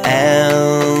 He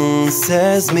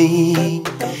answers me,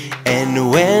 and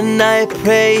when I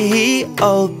pray, He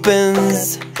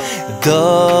opens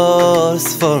doors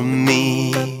for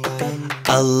me.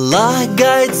 Allah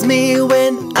guides me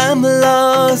when I'm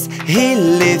lost. He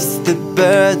lifts the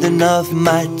burden off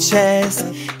my chest.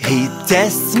 He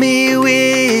tests me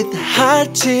with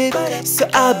hardship, so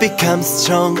I become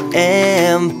strong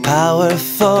and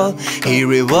powerful. He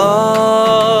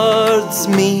rewards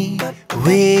me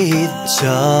with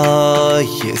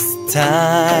joyous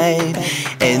time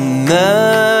and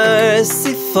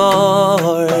mercy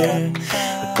for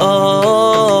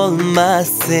all my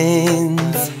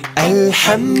sins.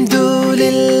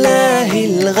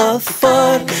 Alhamdulillahi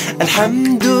al-Ghaffar,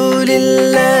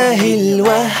 Alhamdulillahi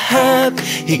al-Wahhab.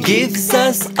 He gives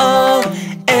us all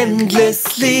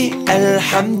endlessly.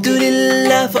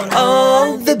 Alhamdulillah for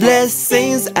all the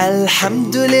blessings.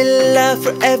 Alhamdulillah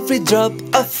for every drop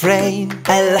of rain.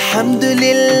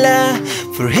 Alhamdulillah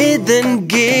for hidden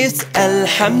gifts.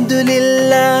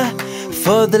 Alhamdulillah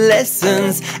for the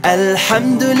lessons.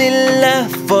 Alhamdulillah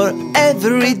for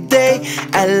every day.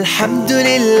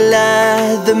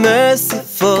 Alhamdulillah the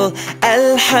merciful.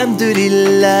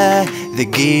 Alhamdulillah the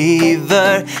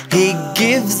giver. He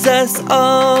gives us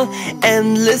all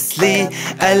endlessly.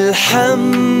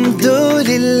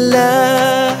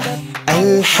 Alhamdulillah.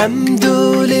 الحمد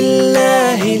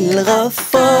لله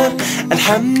الغفار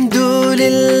الحمد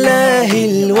لله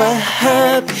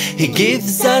الوهاب He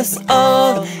gives us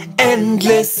all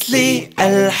endlessly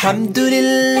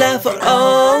Alhamdulillah for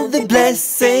all the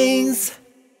blessings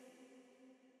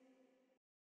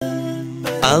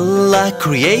Allah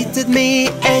created me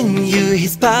and you,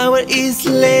 His power is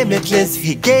limitless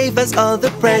He gave us all the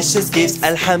precious gifts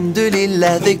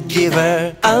Alhamdulillah the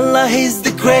giver Allah is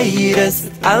the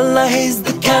greatest, Allah is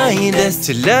the kindest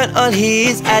To learn all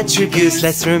His attributes,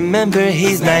 let's remember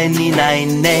His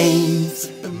 99 names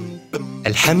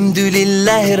الحمد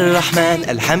لله الرحمن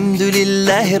الحمد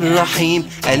لله الرحيم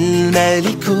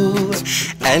الملك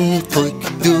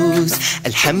القدوس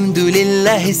الحمد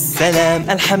لله السلام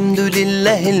الحمد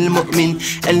لله المؤمن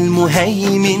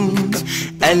المهيمن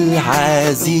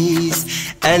العزيز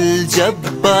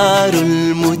الجبار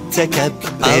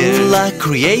المتكبر Allah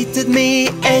created me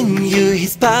and you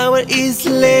His power is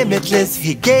limitless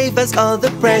He gave us all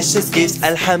the precious gifts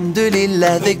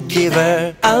Alhamdulillah the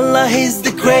giver Allah is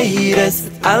the greatest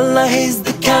Allah is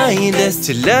the kindest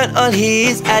To learn all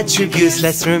His attributes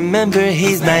Let's remember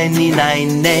His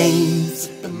 99 names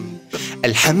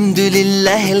الحمد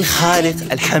لله الخالق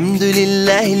الحمد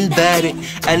لله البارئ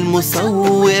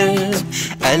المصور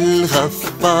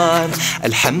الغفار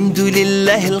الحمد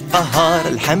لله القهار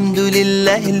الحمد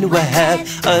لله الوهاب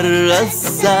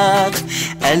الرزاق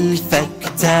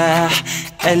الفتاح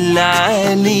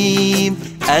العليم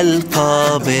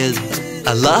القابض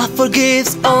Allah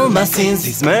forgives all my sins,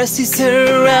 His mercy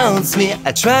surrounds me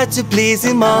I try to please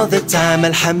Him all the time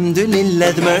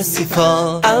Alhamdulillah the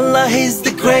merciful Allah is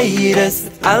the greatest,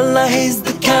 Allah is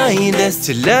the kindest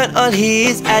To learn all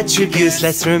His attributes,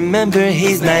 let's remember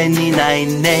His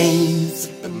 99 names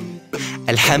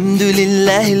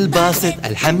Alhamdulillah al-Basit,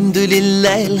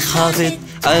 Alhamdulillah al-Khafid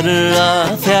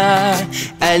الرافع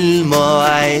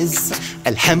المعز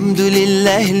الحمد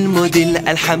لله المذل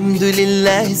الحمد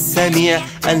لله السميع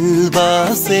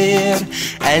البصير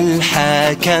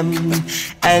الحكم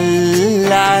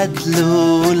العدل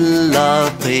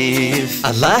اللطيف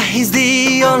Allah is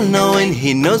the all-knowing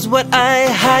He knows what I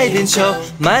hide and show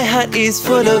My heart is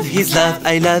full of His love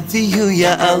I love you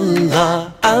Ya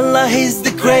Allah Allah is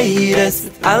the greatest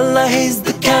Allah is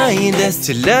the kindest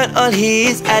To learn all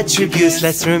His attributes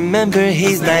Let's remember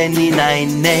His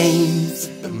 99 names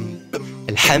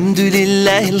الحمد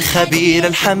لله الخبير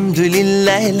الحمد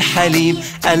لله الحليم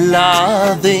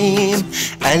العظيم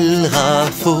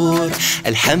الغفور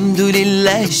الحمد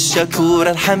لله الشكور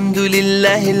الحمد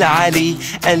لله العلي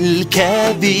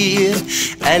الكبير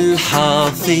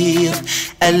الحفيظ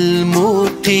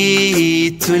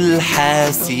المقيت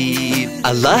الحسيب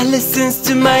Allah listens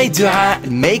to my dua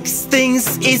and makes things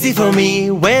easy for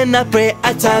me When I pray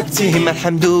I talk to Him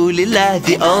Alhamdulillah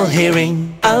the all-hearing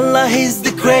Allah is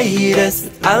the greatest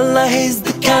Allah is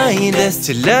the kindest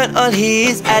To learn all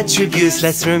His attributes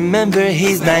Let's remember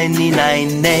His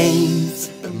 99 names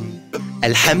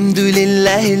الحمد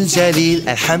لله الجليل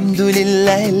الحمد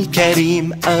لله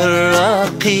الكريم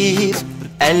الرقيب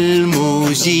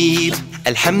المجيب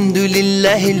الحمد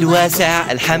لله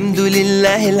الواسع الحمد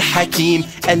لله الحكيم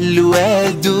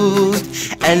الودود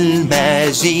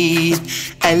المجيد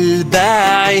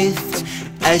الباعث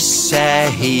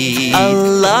الشهيد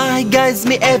Allah guides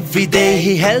me every day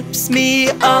He helps me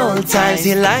all times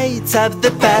He lights up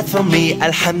the path for me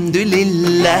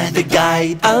Alhamdulillah the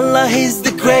guide Allah is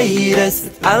the greatest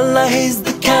Allah is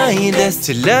the kindest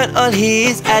To learn all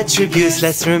His attributes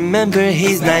Let's remember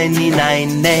His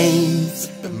 99 names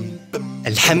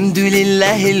الحمد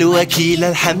لله الوكيل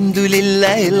الحمد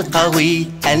لله القوي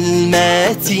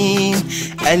المتين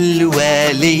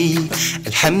الوالي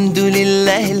الحمد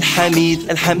لله الحميد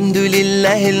الحمد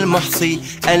لله المحصي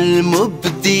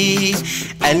المبدي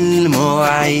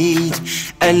المعيد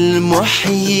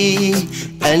المحيي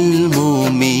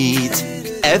المميت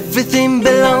Everything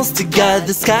belongs to God,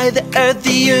 the sky, the earth,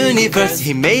 the universe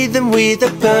He made them with a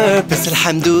purpose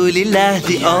Alhamdulillah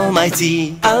the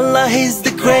Almighty Allah is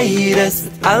the greatest,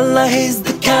 Allah is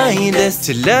the kindest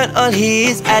To learn all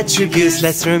His attributes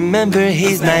Let's remember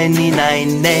His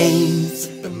 99 names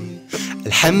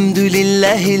الحمد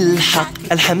لله الحق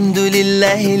الحمد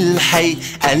لله الحي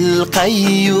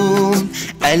القيوم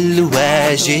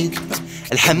الواجد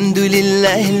الحمد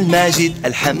لله الماجد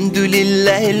الحمد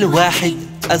لله الواحد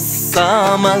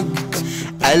الصمد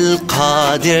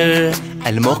القادر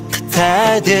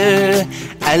المقتدر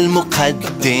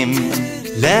المقدم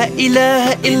لا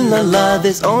إله إلا الله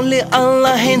There's only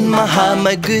Allah in my heart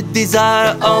My good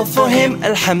desire all for Him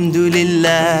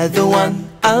Alhamdulillah the one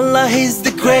Allah is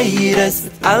the greatest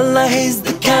Allah is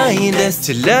the kindest.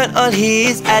 To learn all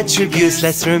His attributes,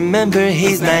 let's remember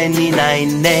His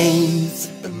 99 names.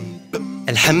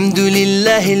 الحمد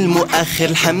لله المؤخر،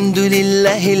 الحمد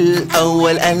لله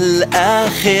الأول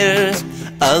الآخر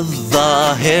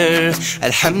الظاهر،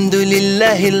 الحمد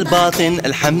لله الباطن،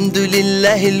 الحمد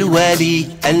لله الوالي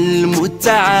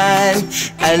المتعال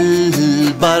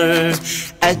البر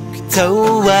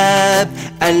التواب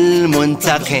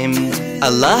المنتقم.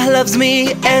 Allah loves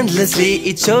me endlessly,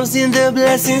 it shows in the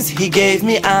blessings He gave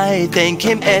me. I thank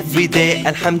Him every day,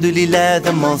 Alhamdulillah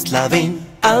the most loving.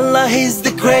 Allah is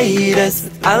the greatest,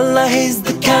 Allah is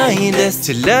the kindest.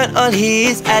 To learn all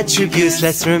His attributes,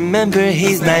 let's remember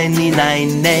His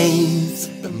 99 names.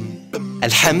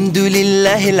 الحمد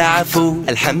لله العفو،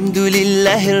 الحمد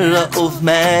لله الرؤوف،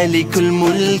 مالك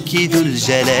الملك ذو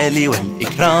الجلال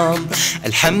والإكرام.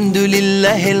 الحمد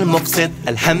لله المقسط،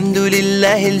 الحمد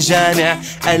لله الجامع،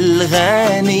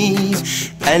 الغني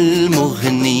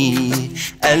المغني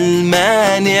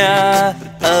المانع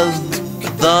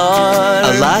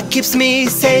Allah keeps me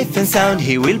safe and sound,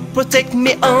 He will protect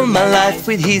me all my life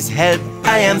with His help.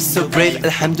 I am so brave,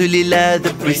 Alhamdulillah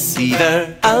the receiver.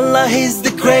 Allah is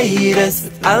the greatest,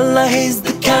 Allah is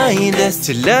the kindest.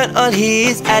 To learn all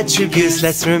His attributes,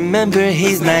 let's remember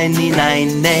His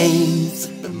 99 names.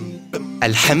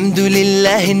 الحمد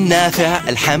لله النافع،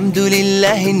 الحمد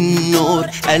لله النور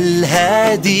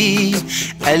الهادي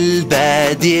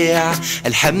البادع،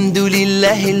 الحمد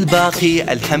لله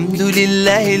الباقي، الحمد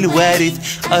لله الوارث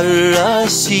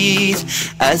الرشيد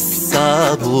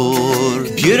الصبور.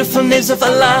 Beautiful names of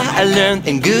Allah I learned,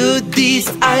 and good deeds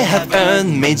I have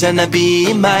earned. May Jannah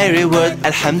be my reward.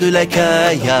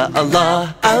 Alhamdulillah ya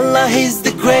Allah. Allah is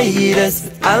the greatest,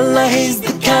 Allah is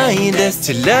the kindest.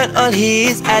 To learn all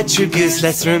His attributes,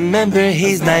 let's remember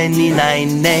His 99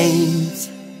 names.